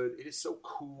so good. It is so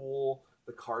cool.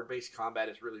 The card-based combat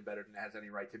is really better than it has any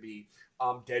right to be.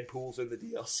 Deadpool's in the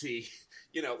DLC.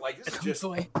 This is just...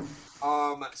 boy.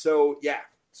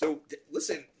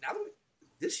 Listen,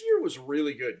 this year was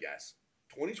really good, guys.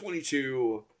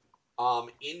 2022,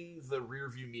 in the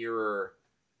rearview mirror,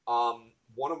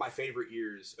 one of my favorite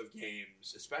years of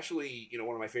games, especially,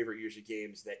 one of my favorite years of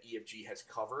games that EFG has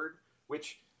covered,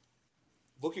 which,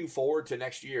 looking forward to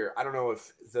next year, I don't know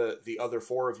if the other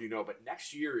four of you know, but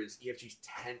next year is EFG's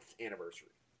 10th anniversary.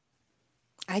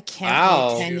 I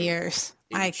can't believe 10 years.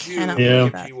 I cannot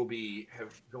believe that. EFG will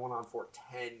have going on for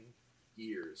 10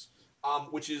 years.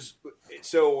 Which is,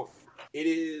 so it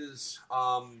is,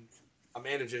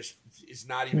 Amanda just is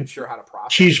not even sure how to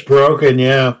process. She's broken,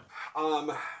 yeah.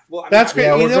 That's great.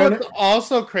 You know what's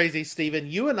also crazy, Steven?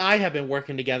 You and I have been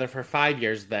working together for 5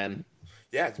 years then.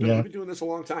 Yeah, we've been doing this a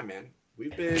long time, man.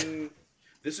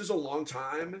 This is a long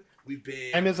time.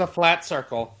 Time is a flat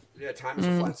circle. Yeah, time is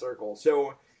a flat circle.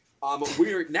 So,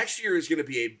 next year is going to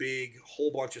be a big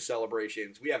whole bunch of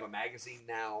celebrations. We have a magazine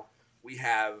now. We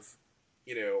have,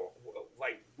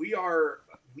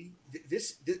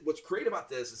 what's great about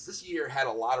this is this year had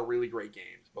a lot of really great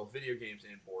games, both video games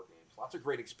and board games. Lots of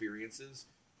great experiences.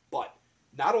 But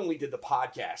not only did the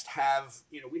podcast have,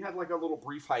 we had like a little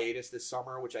brief hiatus this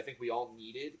summer, which I think we all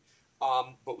needed.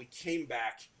 But we came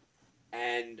back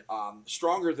and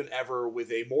stronger than ever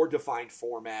with a more defined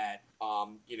format, a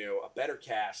better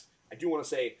cast. I do want to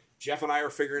say Jeff and I are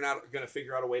going to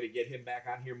figure out a way to get him back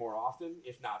on here more often,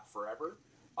 if not forever.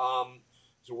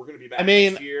 So we're going to be back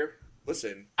next year.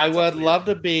 Listen, I would love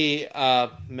to be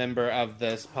a member of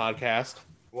this podcast.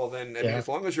 Well, then, I mean, as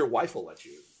long as your wife will let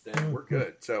you, then we're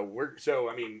good. So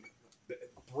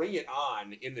bring it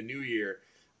on in the new year.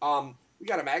 We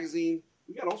got a magazine.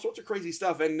 We got all sorts of crazy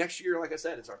stuff. And next year, like I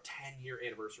said, it's our 10-year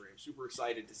anniversary. I'm super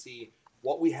excited to see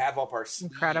what we have up our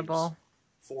sleeves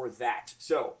for that.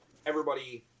 So,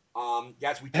 everybody,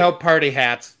 guys, we help party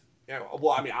hats.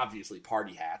 Obviously,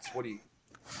 party hats. What do you...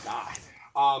 God.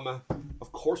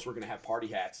 Of course we're going to have party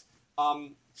hats.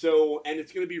 And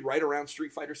it's going to be right around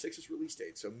Street Fighter 6's release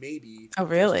date. So maybe... Oh,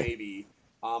 really? Maybe...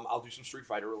 I'll do some Street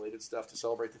Fighter related stuff to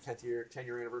celebrate the 10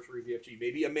 year anniversary of EFG.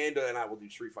 Maybe Amanda and I will do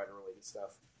Street Fighter related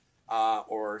stuff,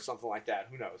 or something like that.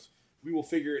 Who knows? We will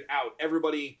figure it out.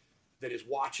 Everybody that is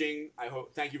watching,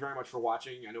 thank you very much for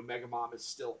watching. I know Mega Mom is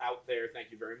still out there.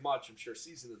 Thank you very much. I'm sure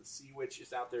Season of the Sea Witch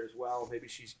is out there as well. Maybe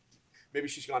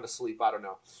she's gone to sleep. I don't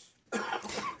know.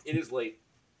 It is late.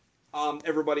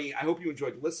 Everybody, I hope you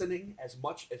enjoyed listening as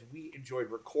much as we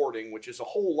enjoyed recording, which is a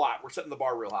whole lot. We're setting the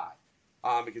bar real high.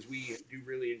 Because we do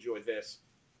really enjoy this.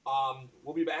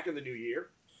 We'll be back in the new year.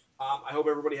 I hope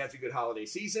everybody has a good holiday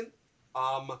season.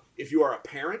 If you are a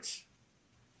parent,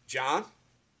 John,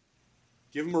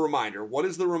 give them a reminder. What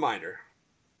is the reminder?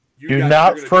 Do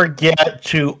not forget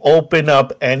to open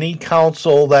up any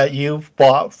console that you've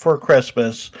bought for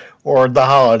Christmas or the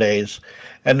holidays.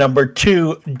 And number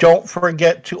 2, don't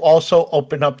forget to also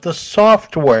open up the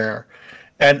software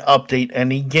and update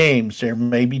any games. There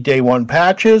may be day one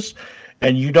patches,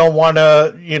 and you don't want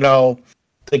to,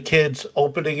 the kids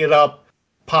opening it up,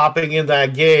 popping in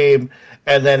that game,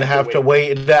 and then have to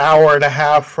wait an hour and a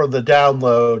half for the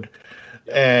download.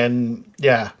 And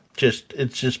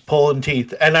it's just pulling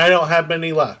teeth. And I don't have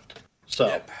many left.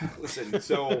 So listen,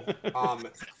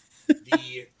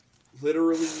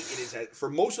 literally it is for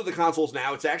most of the consoles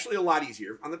now, it's actually a lot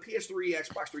easier. On the PS3,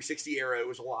 Xbox 360 era, it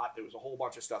was a lot. There was a whole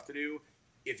bunch of stuff to do.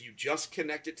 If you just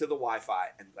connect it to the Wi-Fi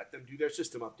and let them do their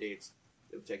system updates,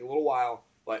 it'll take a little while,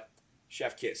 but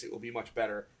chef kiss, it will be much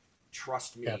better.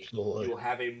 Trust me, absolutely. You will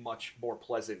have a much more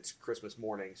pleasant Christmas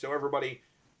morning. So everybody,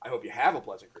 I hope you have a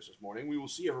pleasant Christmas morning. We will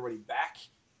see everybody back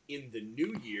in the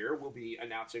new year. We'll be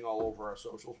announcing all over our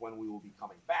socials when we will be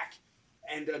coming back.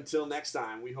 And until next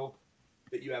time, we hope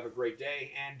that you have a great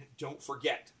day. And don't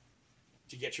forget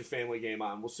to get your family game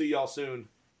on. We'll see y'all soon.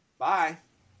 Bye.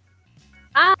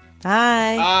 Bye.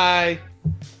 Bye.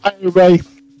 Bye, everybody.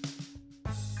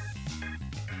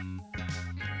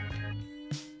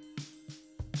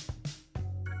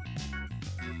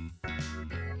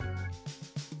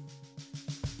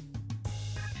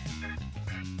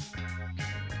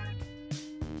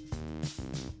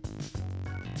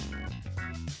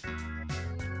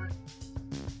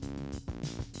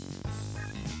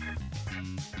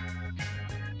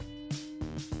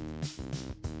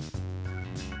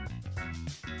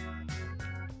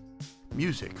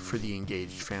 Music for the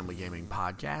Engaged Family Gaming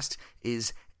Podcast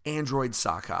is Android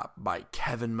Sock Hop by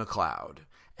Kevin MacLeod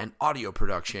and audio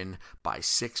production by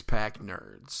Six Pack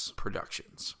Nerds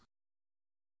Productions.